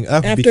was getting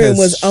up after because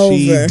it was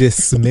she over.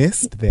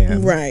 Dismissed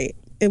them. Right.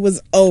 It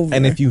was over.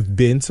 And if you've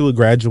been to a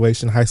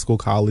graduation, high school,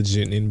 college,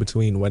 and in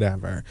between,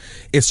 whatever,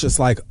 it's just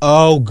like,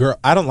 oh, girl,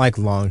 I don't like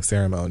long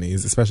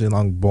ceremonies, especially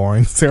long,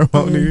 boring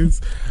ceremonies.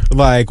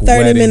 Like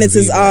 30 minutes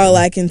is all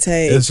I can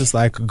take. It's just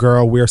like,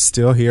 girl, we're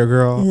still here,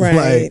 girl. Right.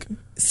 Like,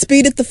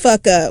 speed it the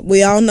fuck up.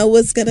 We all know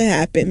what's going to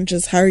happen.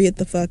 Just hurry it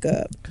the fuck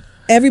up.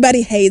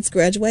 Everybody hates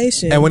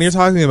graduation. And when you're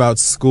talking about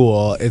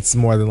school, it's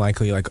more than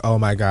likely like, oh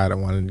my God, I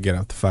want to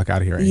get the fuck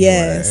out of here anyway.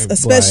 Yes,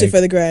 especially for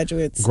the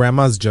graduates.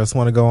 Grandmas just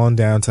want to go on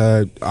down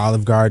to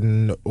Olive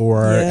Garden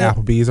or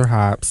Applebee's or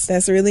Hops.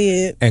 That's really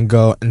it. And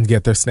go and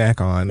get their snack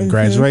on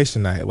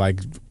graduation night. Like,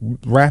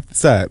 wrap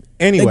this up.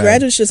 Anyway. The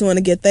graduates just want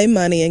to get their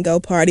money and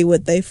go party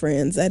with their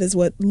friends. That is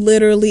what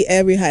literally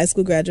every high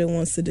school graduate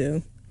wants to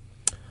do.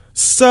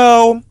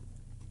 So,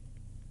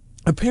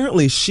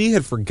 apparently she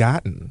had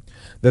forgotten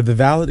that the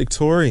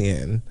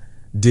valedictorian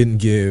didn't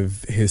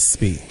give his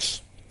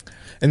speech.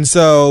 And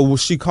so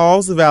she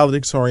calls the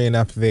valedictorian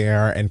up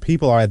there, and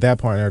people are at that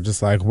point are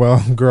just like,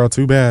 well, girl,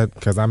 too bad,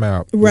 because I'm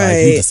out. Right.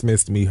 Like, you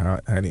dismissed me,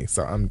 honey,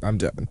 so I'm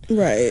done.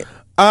 Right.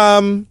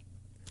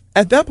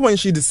 At that point,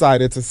 she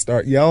decided to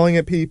start yelling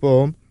at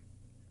people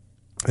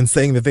and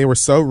saying that they were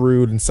so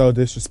rude and so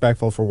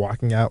disrespectful for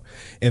walking out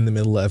in the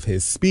middle of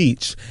his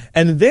speech.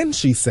 And then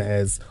she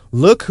says,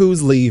 look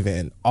who's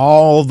leaving,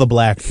 all the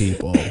black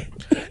people.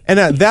 And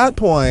at that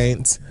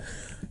point,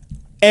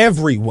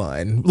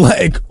 everyone,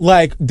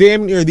 like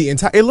damn near the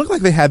entire, it looked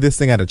like they had this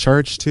thing at a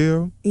church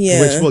too,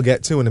 which we'll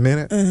get to in a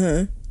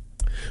minute.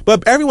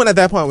 But everyone at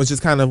that point was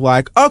just kind of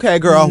like, okay,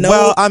 girl,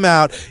 well, I'm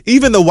out.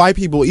 Even the white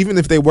people, even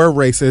if they were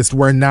racist,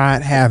 were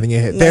not having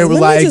it. They were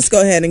let me just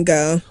go ahead and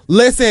go.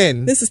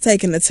 Listen. This is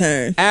taking a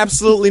turn.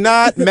 Absolutely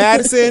not.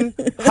 Madison,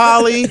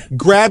 Holly,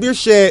 grab your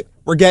shit.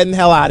 We're getting the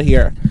hell out of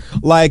here.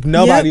 Like,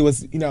 nobody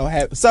was,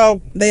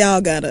 so. They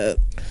all got up.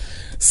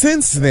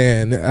 Since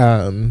then,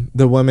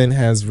 the woman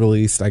has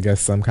released, I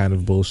guess, some kind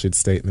of bullshit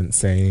statement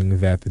saying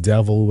that the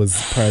devil was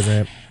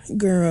present.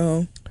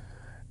 Girl.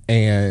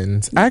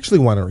 And I actually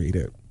want to read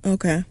it.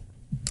 Okay.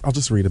 I'll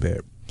just read a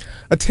bit.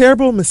 A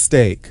terrible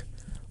mistake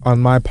on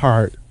my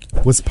part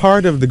was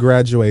part of the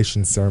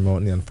graduation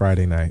ceremony on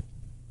Friday night.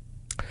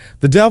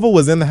 The devil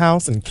was in the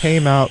house and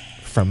came out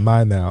from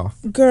my mouth.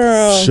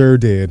 Girl. Sure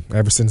did,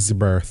 ever since your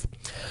birth.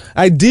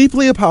 I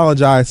deeply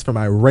apologize for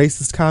my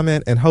racist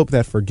comment and hope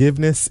that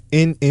forgiveness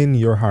in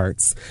your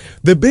hearts.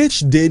 The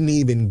bitch didn't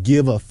even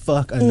give a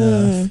fuck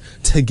enough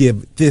to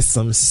give this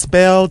some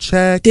spell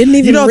check. Didn't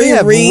even they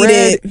have read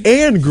red it.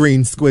 And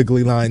green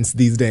squiggly lines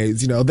these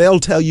days. They'll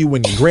tell you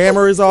when your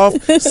grammar is off,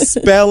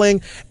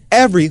 spelling,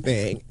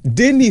 everything.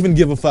 Didn't even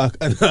give a fuck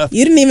enough.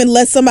 You didn't even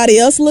let somebody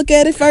else look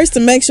at it first to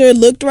make sure it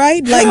looked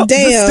right? Like,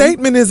 damn. The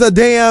statement is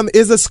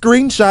a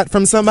screenshot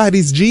from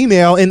somebody's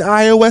Gmail in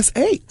iOS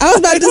 8. I was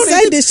about to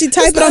say, did she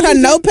type it on her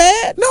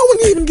notepad? No one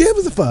even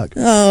gives a fuck.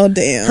 Oh,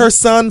 damn. Her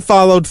son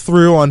followed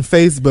through on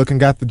Facebook and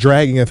got the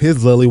dragging of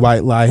his lily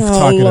white life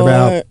talking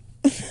about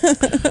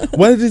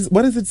what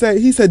does it say?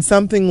 He said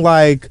something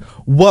like,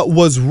 what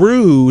was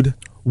rude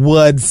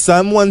was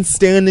someone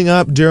standing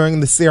up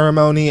during the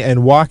ceremony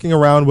and walking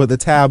around with a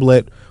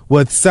tablet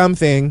with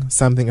something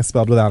is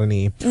spelled without an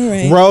E,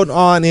 wrote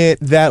on it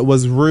that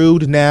was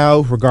rude now,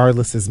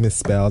 regardless is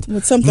misspelled.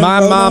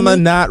 My mama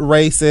not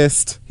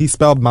racist. He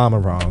spelled mama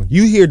wrong.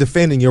 You here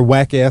defending your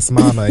whack ass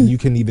mama and you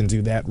can even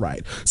do that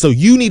right. So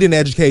you need an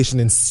education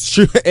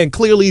and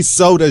clearly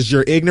so does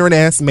your ignorant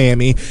ass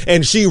mammy,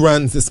 and she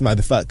runs this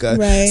motherfucker.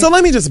 Right. So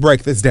let me just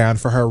break this down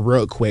for her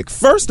real quick.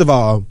 First of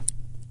all,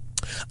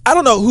 I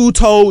don't know who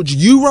told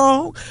you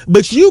wrong,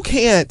 but you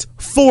can't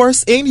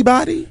force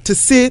anybody to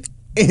sit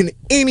in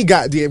any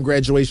goddamn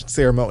graduation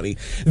ceremony.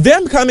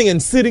 Them coming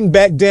and sitting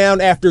back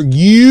down after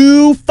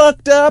you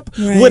fucked up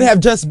would have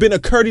just been a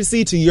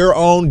courtesy to your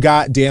own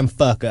goddamn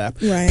fuck up.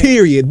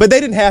 Period. But they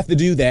didn't have to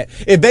do that.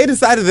 If they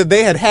decided that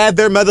they had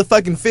their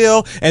motherfucking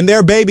fill and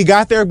their baby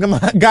got their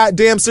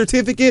goddamn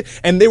certificate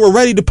and they were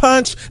ready to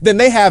punch, then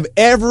they have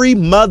every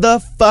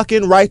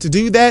motherfucking right to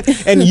do that.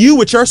 And you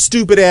with your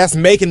stupid ass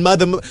making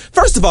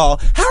First of all,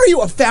 how are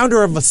you a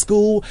founder of a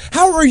school?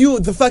 How are you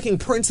the fucking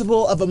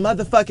principal of a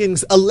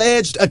motherfucking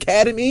alleged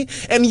academy,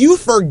 and you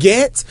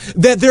forget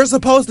that there's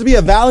supposed to be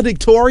a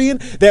valedictorian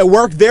that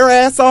worked their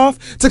ass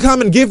off to come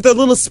and give their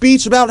little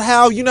speech about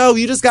how,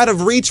 you just gotta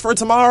reach for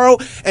tomorrow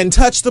and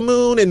touch the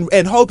moon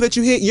and hope that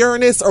you hit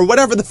Uranus or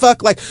whatever the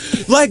fuck, like,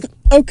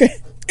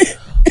 okay.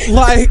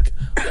 like,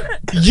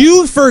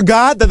 You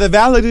forgot that the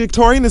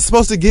valedictorian is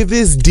supposed to give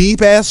this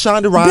deep ass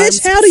Shonda Rhimes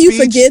Bitch, how do you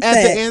speech forget at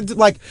that? the end?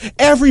 Like,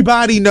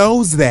 everybody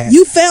knows that.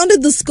 You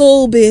founded the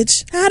school,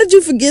 bitch. How did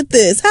you forget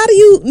this? How do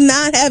you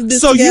not have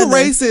this So together?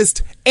 you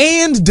racist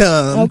and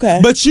dumb, Okay.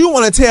 but you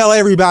want to tell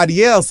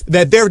everybody else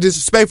that they're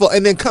disrespectful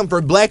and then come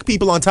for black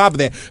people on top of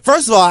that.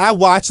 First of all, I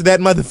watched that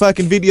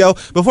motherfucking video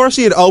before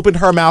she had opened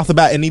her mouth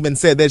about and even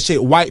said that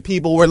shit. White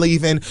people were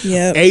leaving,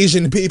 Yep.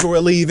 Asian people were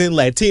leaving,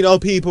 Latino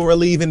people were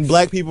leaving,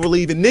 black people were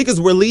leaving,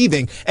 niggas were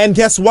leaving. And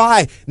guess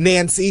why,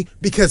 Nancy?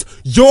 Because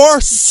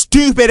your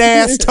stupid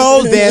ass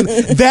told them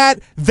that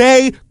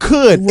they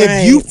could. Right.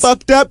 If you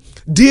fucked up,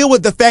 deal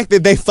with the fact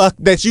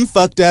that you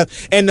fucked up,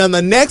 and on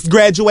the next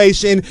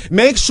graduation,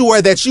 make sure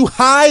that you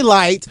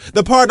highlight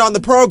the part on the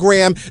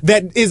program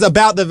that is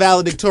about the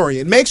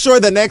valedictorian. Make sure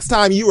the next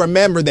time you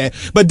remember that.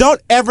 But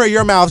don't ever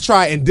your mouth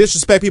try and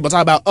disrespect people.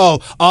 Talk about, oh,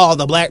 all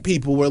the black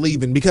people were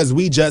leaving because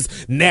we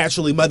just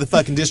naturally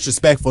motherfucking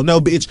disrespectful. No,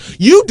 bitch,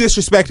 you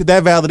disrespected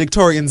that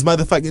valedictorian's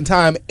motherfucking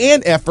time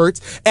and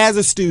efforts as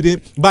a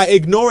student by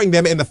ignoring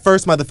them in the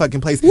first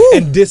motherfucking place. Woo.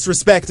 And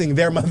disrespecting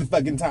their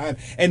motherfucking time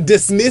and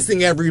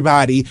dismissing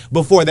everybody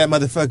before that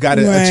motherfucker got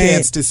a Right.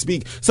 chance to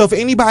speak. So if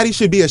anybody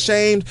should be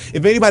ashamed,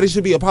 if anybody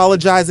should be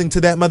apologizing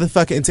to that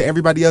motherfucker and to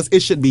everybody else,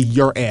 it should be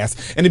your ass.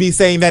 And to be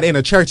saying that in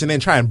a church and then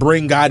try and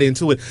bring God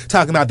into it,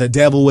 talking about the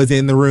devil was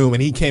in the room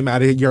and he came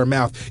out of your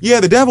mouth. Yeah,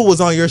 the devil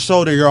was on your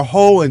shoulder your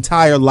whole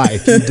entire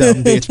life, you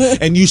dumb bitch.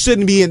 And you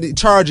shouldn't be in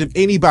charge of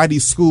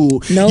anybody's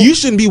school. Nope. You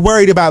shouldn't be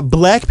worried about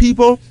black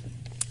people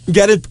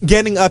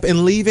getting up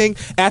and leaving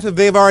after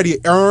they've already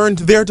earned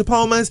their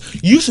diplomas.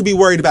 You should be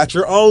worried about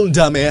your own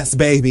dumbass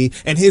baby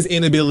and his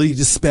inability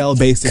to spell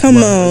basic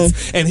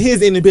words and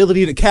his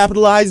inability to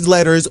capitalize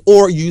letters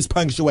or use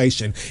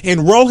punctuation.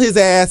 Enroll his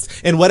ass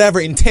in whatever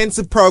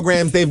intensive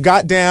programs they've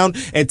got down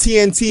at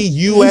TNT,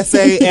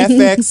 USA,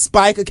 FX,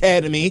 Spike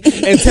Academy,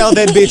 and tell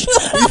that bitch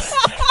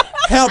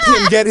help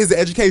him get his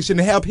education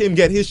and help him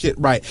get his shit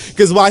right.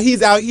 Because while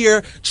he's out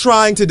here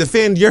trying to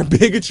defend your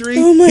bigotry,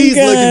 he's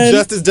God. looking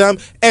just as dumb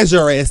as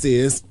your ass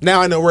is.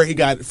 Now I know where he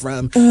got it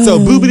from. So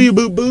boobity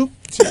boop boop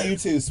to you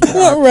too, sweetheart.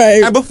 All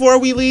right. And before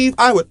we leave,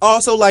 I would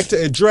also like to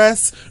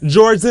address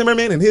George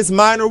Zimmerman and his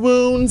minor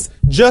wounds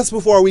just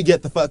before we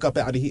get the fuck up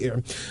out of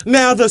here.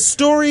 Now, the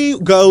story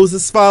goes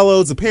as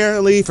follows.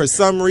 Apparently, for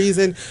some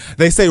reason,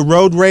 they say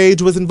road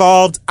rage was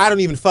involved. I don't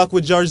even fuck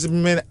with George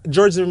Zimmerman.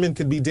 George Zimmerman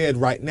could be dead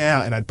right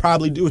now, and I'd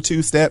probably do a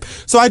two-step.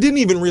 So I didn't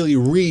even really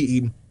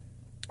read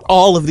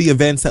all of the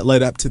events that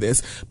led up to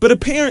this. But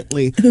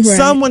apparently,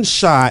 someone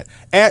shot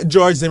at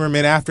George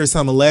Zimmerman after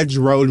some alleged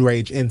road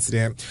rage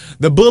incident.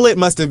 The bullet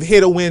must have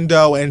hit a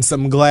window and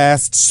some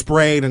glass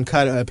sprayed and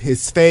cut up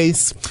his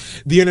face.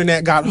 The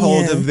internet got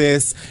hold of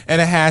this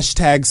and a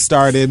hashtag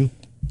started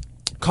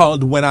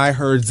called When I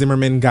Heard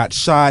Zimmerman Got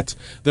Shot.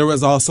 There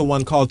was also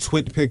one called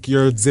TwitPic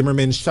Your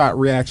Zimmerman Shot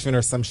Reaction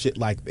or some shit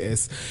like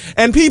this.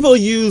 And people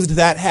used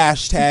that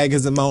hashtag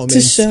as a moment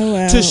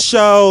to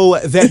show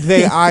that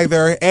they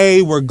either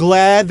A, were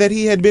glad that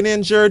he had been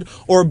injured,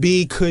 or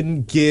B,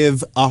 couldn't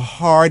give a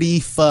hearty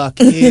fuck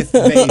if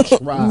they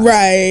tried.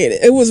 Right.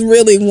 It was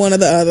really one or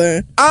the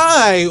other.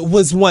 I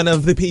was one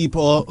of the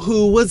people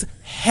who was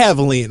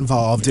heavily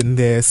involved in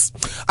this.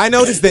 I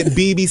noticed that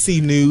BBC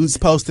News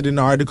posted an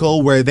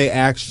article where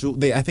I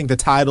think the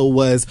title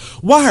was,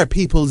 why are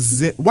people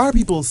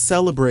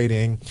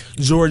celebrating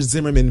George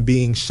Zimmerman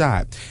being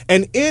shot?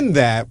 And in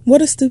that,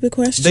 what a stupid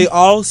question. they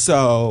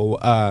also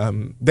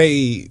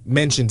they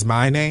mentioned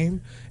my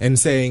name and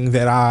saying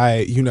that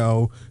I,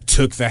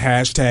 took the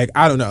hashtag.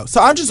 I don't know.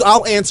 So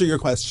I'll answer your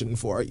question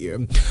for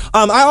you.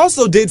 I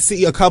also did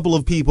see a couple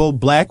of people,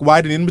 black,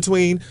 white, and in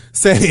between,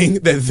 saying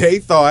that they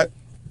thought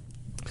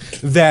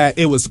that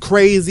it was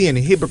crazy and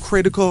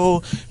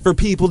hypocritical for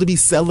people to be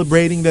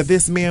celebrating that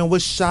this man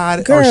was shot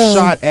or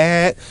shot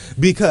at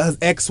because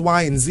X,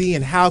 Y, and Z,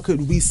 and how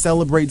could we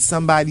celebrate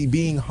somebody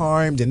being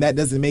harmed and that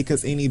doesn't make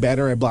us any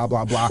better and blah,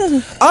 blah, blah.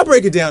 I'll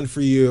break it down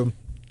for you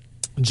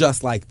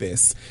just like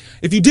this.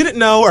 If you didn't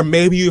know, or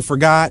maybe you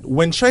forgot,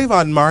 when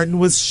Trayvon Martin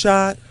was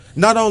shot,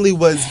 not only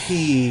was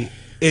he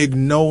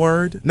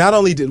ignored, not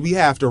only did we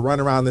have to run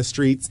around the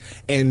streets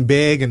and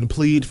beg and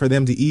plead for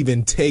them to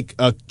even take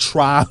a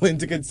trial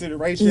into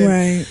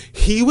consideration,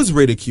 he was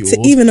ridiculed. To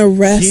even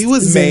arrest He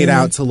was made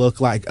out to look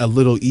like a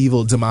little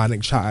evil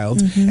demonic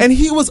child. And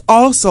he was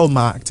also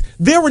mocked.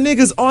 There were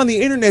niggas on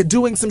the internet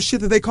doing some shit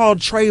that they called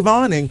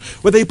Trayvoning,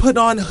 where they put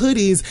on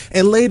hoodies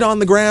and laid on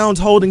the ground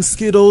holding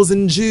Skittles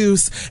and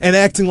juice and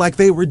acting like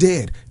they were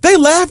dead. They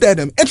laughed at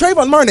him. And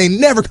Trayvon Martin ain't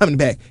never coming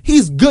back.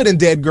 He's good and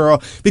dead,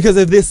 girl, because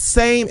of this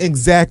same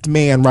exact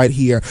man right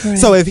here.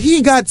 So if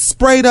he got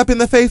sprayed up in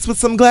the face with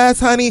some glass,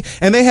 honey,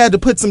 and they had to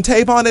put some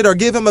tape on it or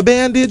give him a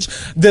bandage,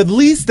 the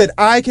least that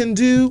I can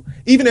do,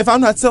 even if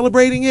I'm not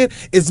celebrating it,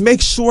 is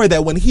make sure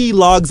that when he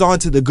logs on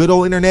to the good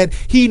old internet,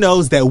 he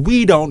knows that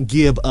we don't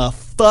give a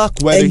fuck fuck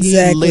whether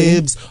Exactly. he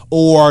lives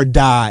or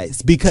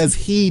dies, because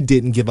he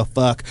didn't give a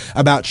fuck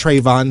about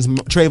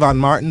Trayvon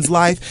Martin's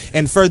life.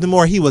 And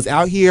furthermore, he was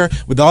out here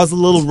with all the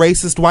little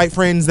racist white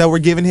friends that were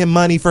giving him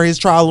money for his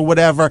trial or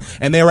whatever,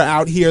 and they were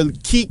out here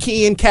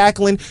kikiing,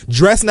 cackling,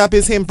 dressing up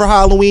as him for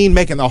Halloween,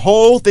 making the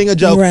whole thing a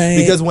joke. Right.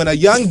 Because when a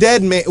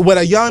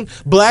young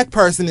black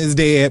person is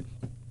dead,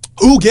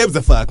 who gives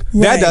a fuck?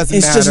 Right. That doesn't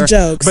It's matter. just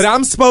jokes. But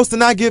I'm supposed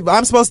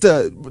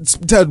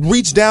to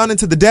reach down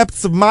into the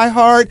depths of my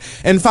heart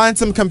and find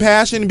some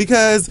compassion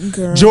because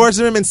Girl. George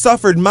Zimmerman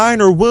suffered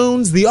minor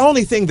wounds. The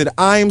only thing that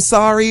I'm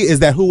sorry is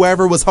that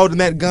whoever was holding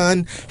that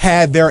gun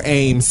had their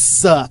aim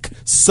suck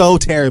so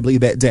terribly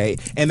that day,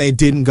 and they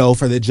didn't go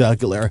for the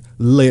jugular,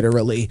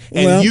 literally.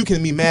 And Well- you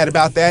can be mad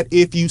about that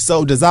if you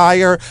so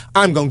desire.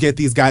 I'm gonna get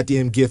these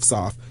goddamn gifts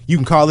off. You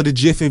can call it a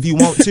GIF if you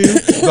want to.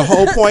 The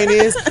whole point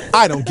is,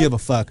 I don't give a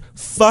fuck.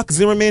 Fuck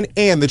Zimmerman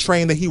and the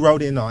train that he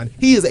rode in on.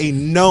 He is a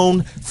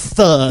known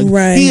thug.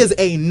 Right. He is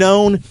a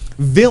known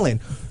villain.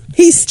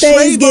 He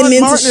stays getting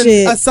into Martin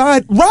shit.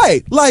 aside,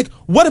 right? Like,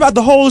 what about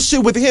the whole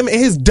shit with him and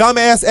his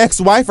dumbass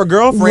ex-wife or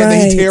girlfriend that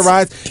Right. he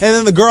terrorized, and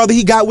then the girl that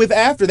he got with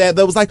after that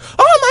was like,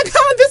 oh my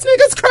god, this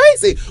nigga's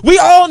crazy. We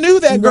all knew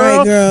that, girl.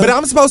 Right, girl. But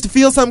I'm supposed to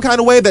feel some kind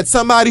of way that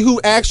somebody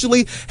who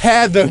actually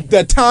had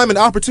the time and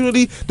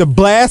opportunity to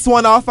blast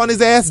one off on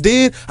his ass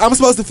did. I'm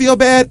supposed to feel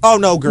bad? Oh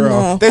no, girl.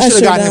 No, They I should have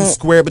sure got him don't.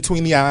 square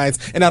between the eyes,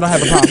 and I don't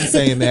have a problem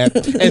saying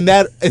that. And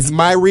that is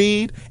my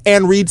read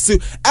and read Sue.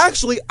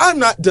 Actually, I'm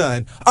not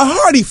done. A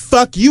hearty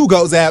fuck you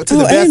goes out to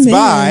the Oh, Best amen.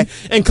 Buy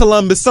in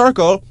Columbus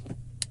Circle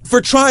for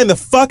trying the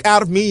fuck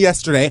out of me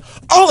yesterday.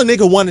 All a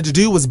nigga wanted to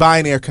do was buy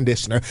an air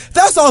conditioner.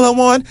 That's all I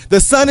want. The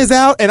sun is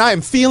out and I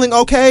am feeling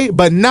okay,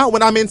 but not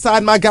when I'm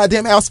inside my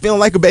goddamn house feeling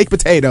like a baked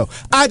potato.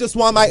 I just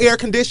want my air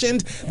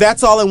conditioned.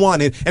 That's all I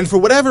wanted. And for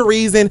whatever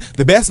reason,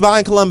 the Best Buy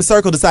in Columbus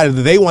Circle decided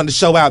that they wanted to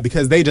show out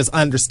because they just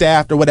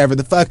understaffed or whatever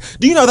the fuck.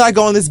 Do you know that I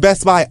go in this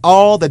Best Buy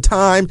all the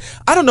time?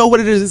 I don't know what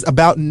it is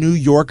about New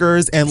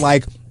Yorkers and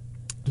like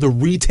the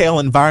retail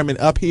environment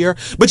up here,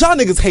 but y'all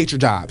niggas hate your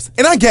jobs,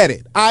 and I get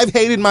it. I've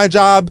hated my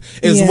job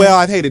as Yeah. well.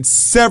 I've hated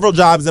several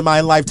jobs in my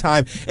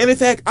lifetime, and in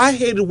fact, I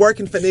hated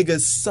working for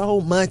niggas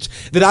so much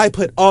that I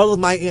put all of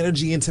my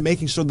energy into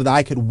making sure that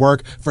I could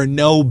work for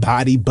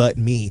nobody but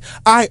me.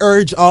 I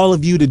urge all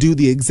of you to do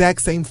the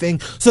exact same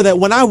thing so that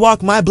when I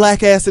walk my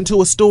black ass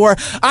into a store,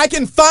 I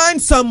can find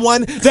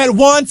someone that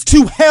wants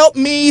to help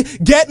me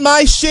get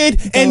my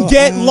shit and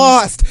get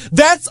lost.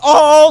 That's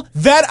all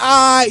that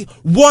I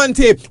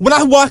wanted. When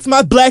I walked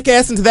my black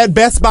ass into that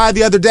Best Buy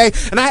the other day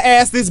and I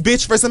asked this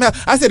bitch for some help,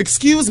 I said,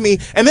 excuse me,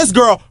 and this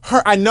girl,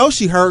 I know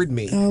she heard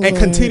me and Lord.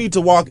 continued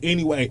to walk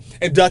anyway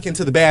and duck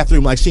into the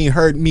bathroom like she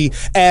heard me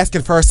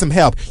asking for some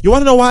help. You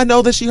want to know why I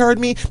know that she heard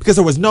me? Because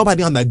there was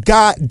nobody on the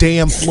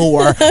goddamn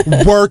floor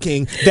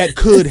working that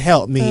could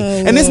help me.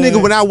 And this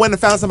nigga, when I went and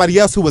found somebody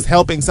else who was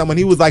helping someone,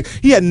 he was like,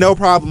 he had no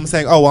problem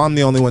saying, oh, well, I'm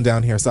the only one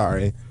down here,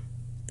 sorry.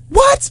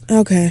 What?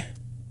 Okay.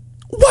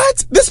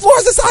 What? This floor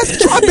is the size of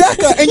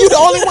Tribeca, and you the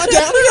only one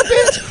down here,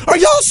 bitch? Are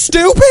y'all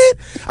stupid?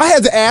 I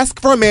had to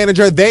ask for a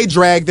manager. They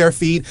dragged their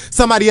feet.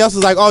 Somebody else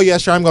was like, oh, yeah,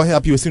 sure, I'm going to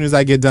help you as soon as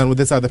I get done with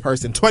this other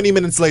person. 20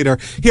 minutes later,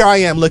 here I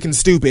am looking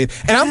stupid.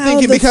 And I'm How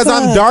thinking the because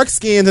I'm fuck?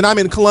 dark-skinned and I'm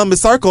in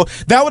Columbus Circle,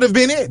 that would have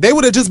been it. They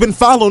would have just been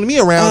following me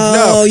around. Oh,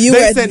 No, you they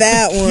were at sent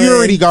that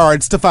security one.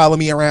 guards to follow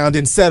me around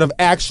instead of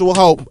actual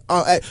hope.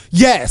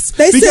 Yes.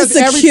 They because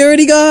sent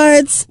security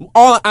guards.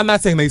 I'm not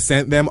saying they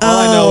sent them. All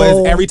I know is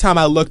Oh. every time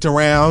I looked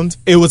around,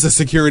 it was a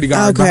security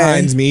guard Okay.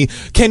 behind me.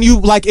 Can you,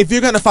 like, if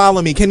you're gonna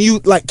follow me, can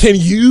you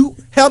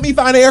help me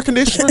find an air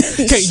conditioner?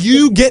 Can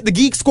you get the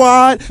Geek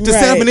Squad to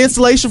set up Right. an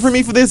installation for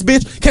me for this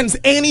bitch? Can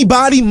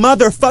anybody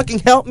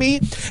motherfucking help me?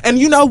 And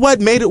you know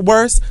what made it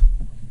worse?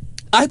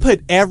 I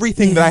put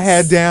everything that I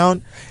had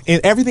down,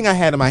 and everything I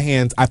had in my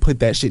hands, I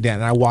put that shit down,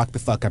 and I walked the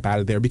fuck up out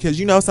of there.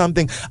 Because you know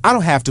something? I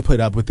don't have to put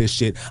up with this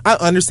shit. I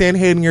understand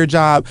hating your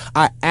job.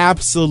 I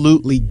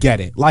absolutely get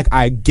it. Like,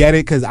 I get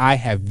it because I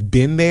have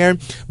been there.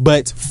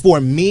 But for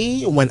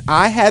me, when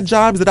I had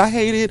jobs that I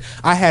hated,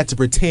 I had to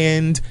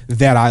pretend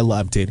that I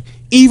loved it.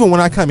 Even when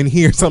I come in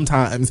here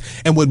sometimes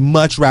and would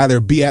much rather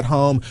be at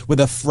home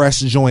with a fresh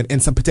joint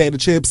and some potato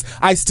chips,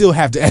 I still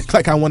have to act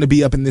like I want to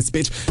be up in this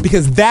bitch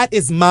because that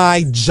is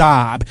my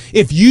job.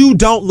 If you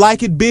don't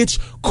like it, bitch,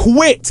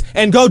 quit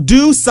and go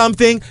do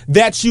something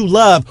that you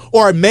love,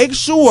 or make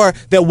sure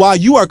that while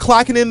you are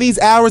clocking in these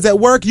hours at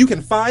work, you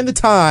can find the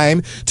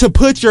time to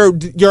put your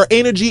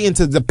energy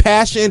into the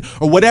passion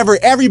or whatever.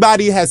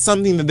 Everybody has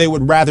something that they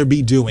would rather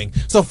be doing.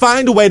 So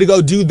find a way to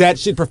go do that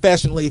shit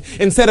professionally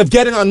instead of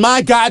getting on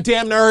my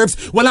goddamn nerves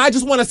when I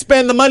just want to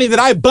spend the money that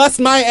I bust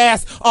my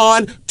ass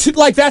on to,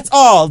 like, that's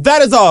all.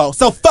 That is all.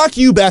 So fuck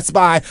you, Best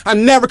Buy.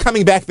 I'm never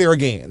coming back there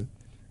again.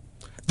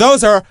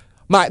 Those are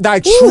my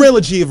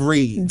trilogy of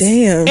reads.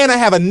 Damn. And I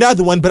have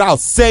another one, but I'll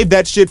save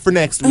that shit for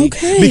next week.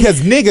 Okay.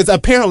 Because niggas,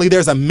 apparently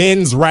there's a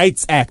men's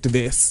rights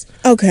activist.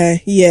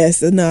 Okay.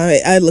 Yes. No.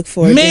 I look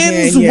forward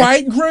Men's to hearing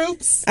right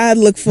groups? I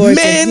look forward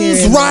to Men's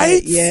hearing that.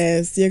 rights?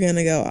 Yes. You're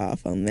gonna go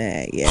off on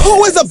that. Yes.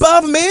 Who is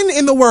above men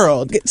in the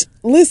world?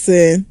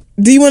 Listen.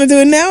 Do you want to do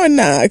it now or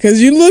not?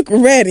 Because you look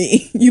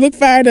ready. You look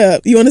fired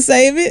up. You want to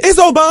save it? Is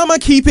Obama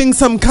keeping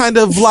some kind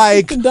of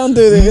like Don't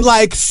do this.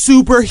 like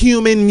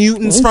superhuman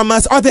mutants from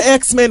us? Are the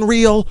X-Men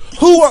real?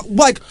 Who are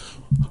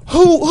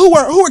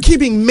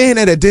keeping men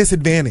at a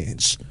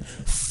disadvantage?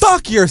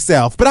 Fuck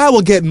yourself. But I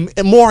will get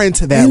more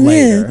into that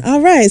later.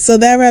 All right. So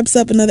that wraps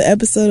up another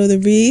episode of The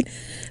Read.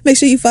 Make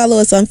sure you follow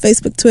us on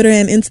Facebook, Twitter,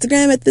 and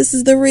Instagram at This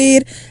Is The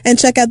Read. And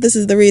check out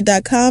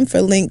thisistheread.com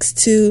for links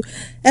to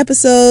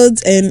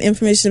episodes and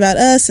information about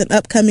us and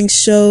upcoming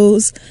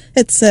shows,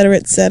 etc.,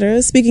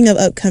 etc. Speaking of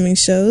upcoming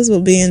shows,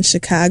 we'll be in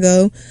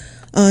Chicago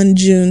on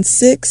June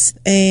 6th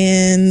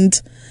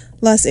and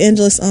Los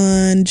Angeles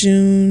on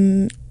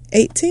June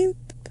 18th.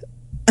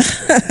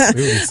 It would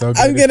be so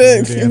good.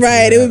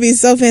 It would be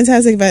so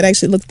fantastic if I'd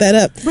actually looked that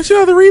up. But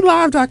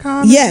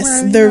thereadlive.com.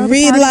 Yes,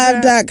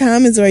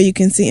 thereadlive.com is where you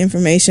can see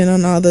information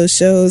on all those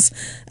shows.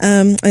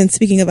 And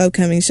speaking of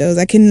upcoming shows,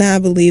 I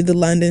cannot believe the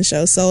London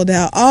show sold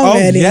out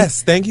already. Oh,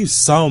 yes. Thank you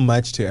so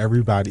much to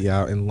everybody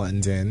out in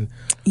London.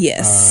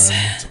 Yes.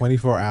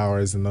 24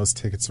 hours and those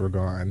tickets were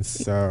gone.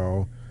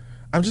 So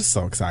I'm just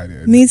so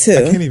excited. Me too.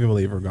 I can't even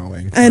believe we're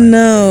going. I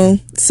know.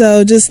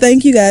 So just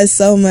thank you guys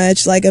so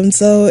much. Like, I'm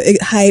so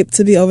hyped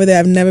to be over there.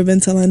 I've never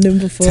been to London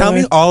before. Tell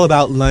me all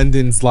about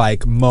London's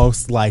like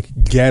most like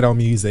ghetto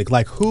music.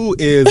 Like who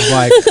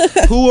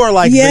are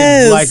like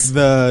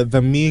the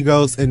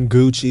Migos and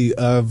Gucci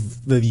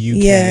of the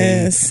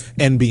UK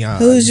and beyond.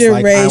 Who's your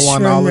like, race? I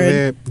want all of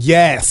it.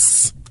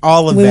 Yes,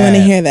 all of that. We want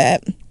to hear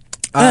that.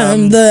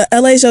 The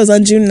LA show is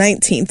on June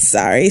 19th,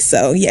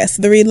 so yes,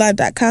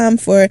 thereadlive.com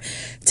for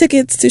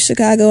tickets to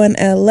Chicago and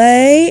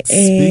LA.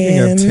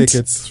 Speaking of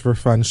tickets for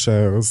fun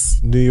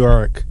shows, New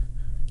York,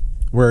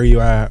 where are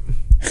you at?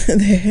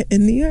 They're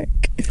in New York.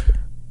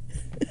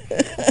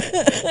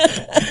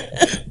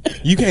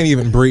 You can't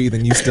even breathe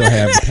and you still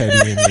have the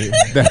petty in you.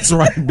 That's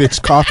right,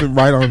 bitch, coughing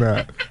right on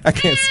that. I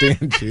can't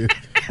stand you.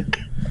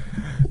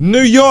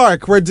 New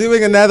York, we're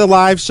doing another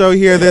live show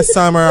here this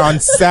summer on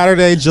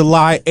Saturday,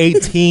 July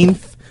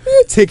 18th.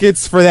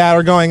 Tickets for that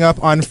are going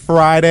up on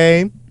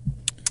Friday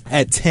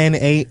at 10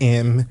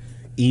 a.m.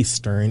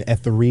 Eastern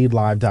at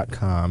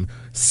thereadlive.com.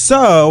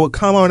 So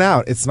come on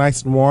out. It's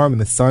nice and warm and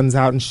the sun's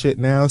out and shit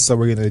now, so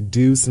we're going to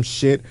do some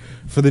shit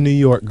for the New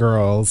York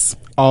girls.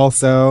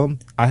 Also,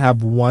 I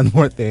have one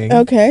more thing.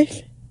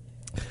 Okay.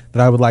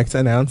 That I would like to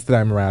announce that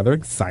I'm rather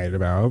excited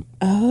about.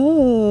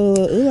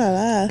 Oh, ooh la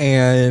la.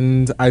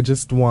 And I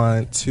just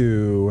want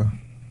to...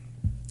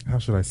 How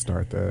should I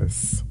start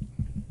this?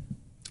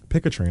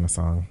 Pick a Trina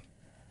song.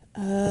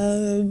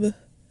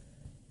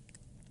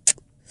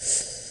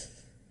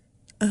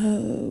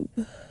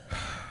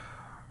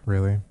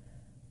 Really?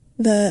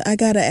 The I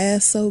Got an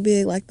Ass So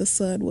Big Like the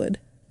Sun Would.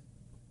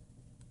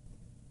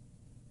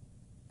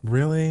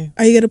 Really?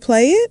 Are you going to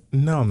play it?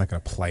 No, I'm not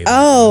going to play that.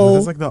 Oh.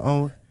 That's like the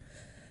only...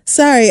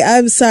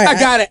 I'm sorry. I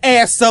got an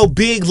ass so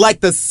big like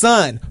the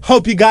sun.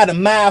 Hope you got a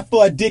mind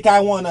for a dick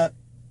I wanna...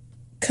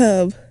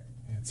 Cub.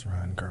 It's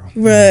run, girl.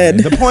 Run.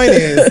 The point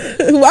is...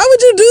 Why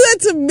would you do that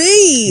to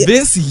me?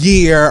 This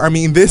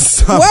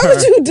summer... Why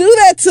would you do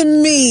that to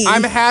me?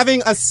 I'm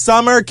having a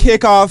summer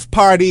kickoff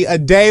party, a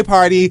day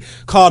party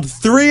called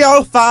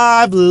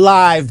 305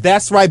 Live.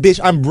 That's right, bitch.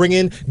 I'm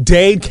bringing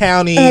Dade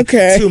County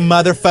to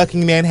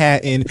motherfucking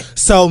Manhattan.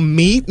 So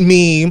meet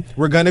me.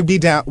 We're gonna be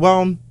down...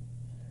 Well...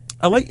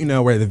 I'll let you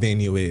know where the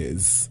venue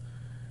is.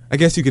 I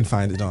guess you can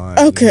find it on.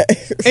 Okay.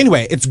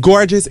 Anyway, it's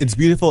gorgeous. It's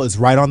beautiful. It's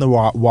right on the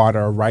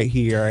water right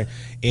here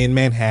in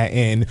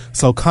Manhattan.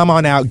 So come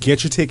on out.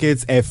 Get your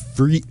tickets at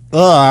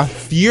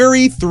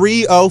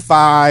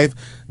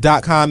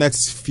Fury305.com.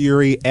 That's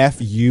Fury,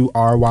 Fury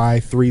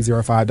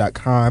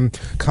 305.com.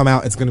 Come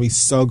out. It's going to be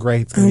so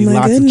great. It's going to be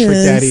lots of Trick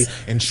Daddy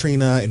and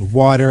Trina and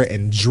water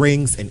and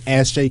drinks and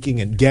ass shaking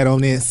and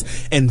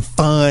ghetto-ness and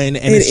fun.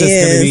 And it's just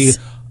going to be...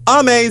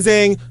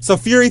 amazing. So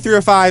Fury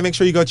 305, make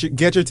sure you go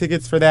get your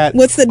tickets for that.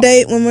 What's the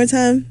date one more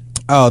time?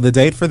 Oh, the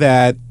date for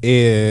that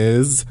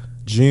is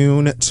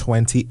June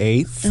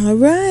 28th. All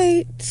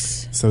right.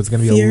 So it's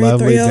going to be a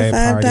lovely day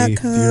party.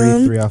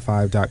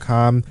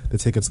 Fury305.com. The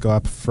tickets go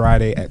up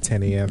Friday at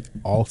 10 a.m.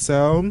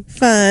 also.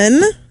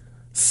 Fun.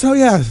 So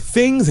yeah,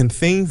 things and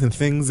things and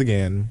things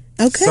again.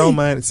 Okay.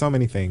 So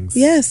many things.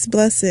 Yes,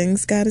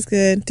 blessings. God is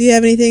good. Do you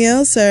have anything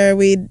else, or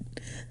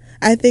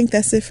I think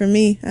that's it for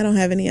me. I don't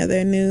have any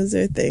other news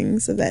or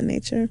things of that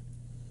nature.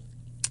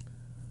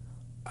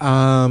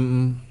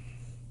 The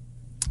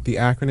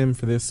acronym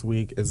for this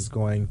week is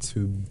going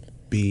to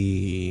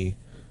be...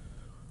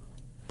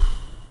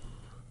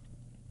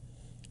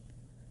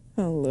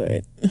 Oh,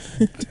 Lord.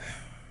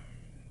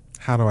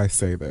 How do I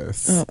say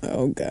this?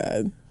 Oh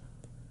God.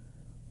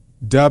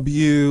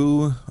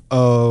 WOYA.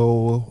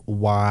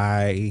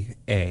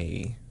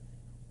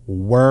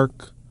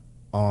 Work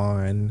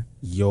on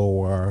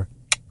your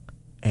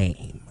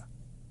aim.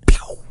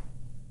 Pew.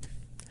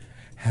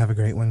 Have a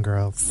great one,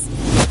 girls.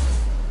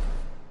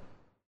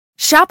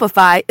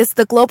 Shopify is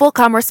the global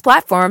commerce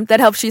platform that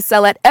helps you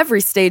sell at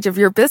every stage of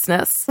your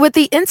business. With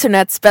the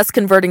internet's best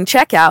converting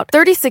checkout,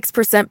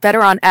 36%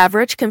 better on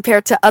average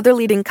compared to other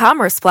leading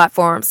commerce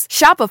platforms,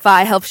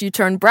 Shopify helps you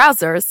turn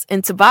browsers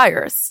into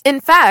buyers.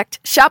 In fact,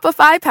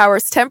 Shopify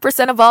powers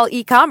 10% of all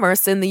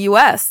e-commerce in the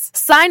U.S.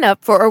 Sign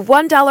up for a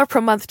 $1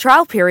 per month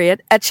trial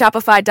period at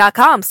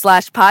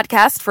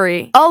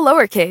shopify.com/podcastfree. All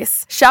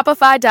lowercase,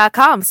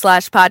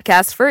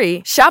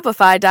 shopify.com/podcastfree,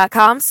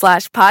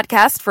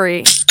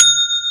 shopify.com/podcastfree.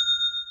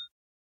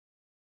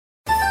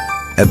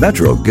 At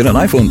Metro, get an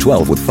iPhone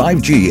 12 with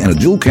 5G and a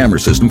dual camera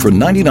system for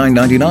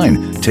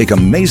 $99.99. Take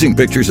amazing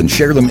pictures and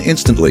share them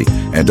instantly.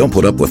 And don't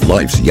put up with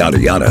life's yada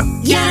yada.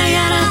 Yada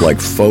yada. Like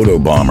photo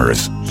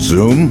bombers.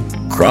 Zoom,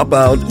 crop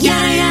out,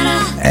 Yada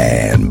yada.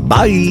 and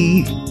bye.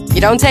 You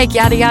don't take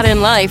yada yada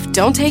in life,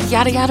 don't take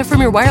yada yada from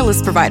your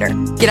wireless provider.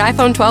 Get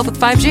iPhone 12 with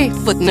 5G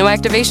with no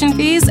activation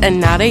fees and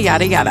nada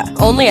yada yada.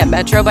 Only at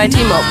Metro by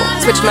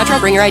T-Mobile. Switch to Metro,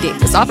 bring your ID.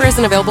 This offer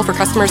isn't available for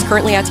customers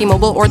currently at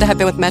T-Mobile or that have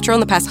been with Metro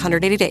in the past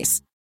 180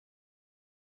 days.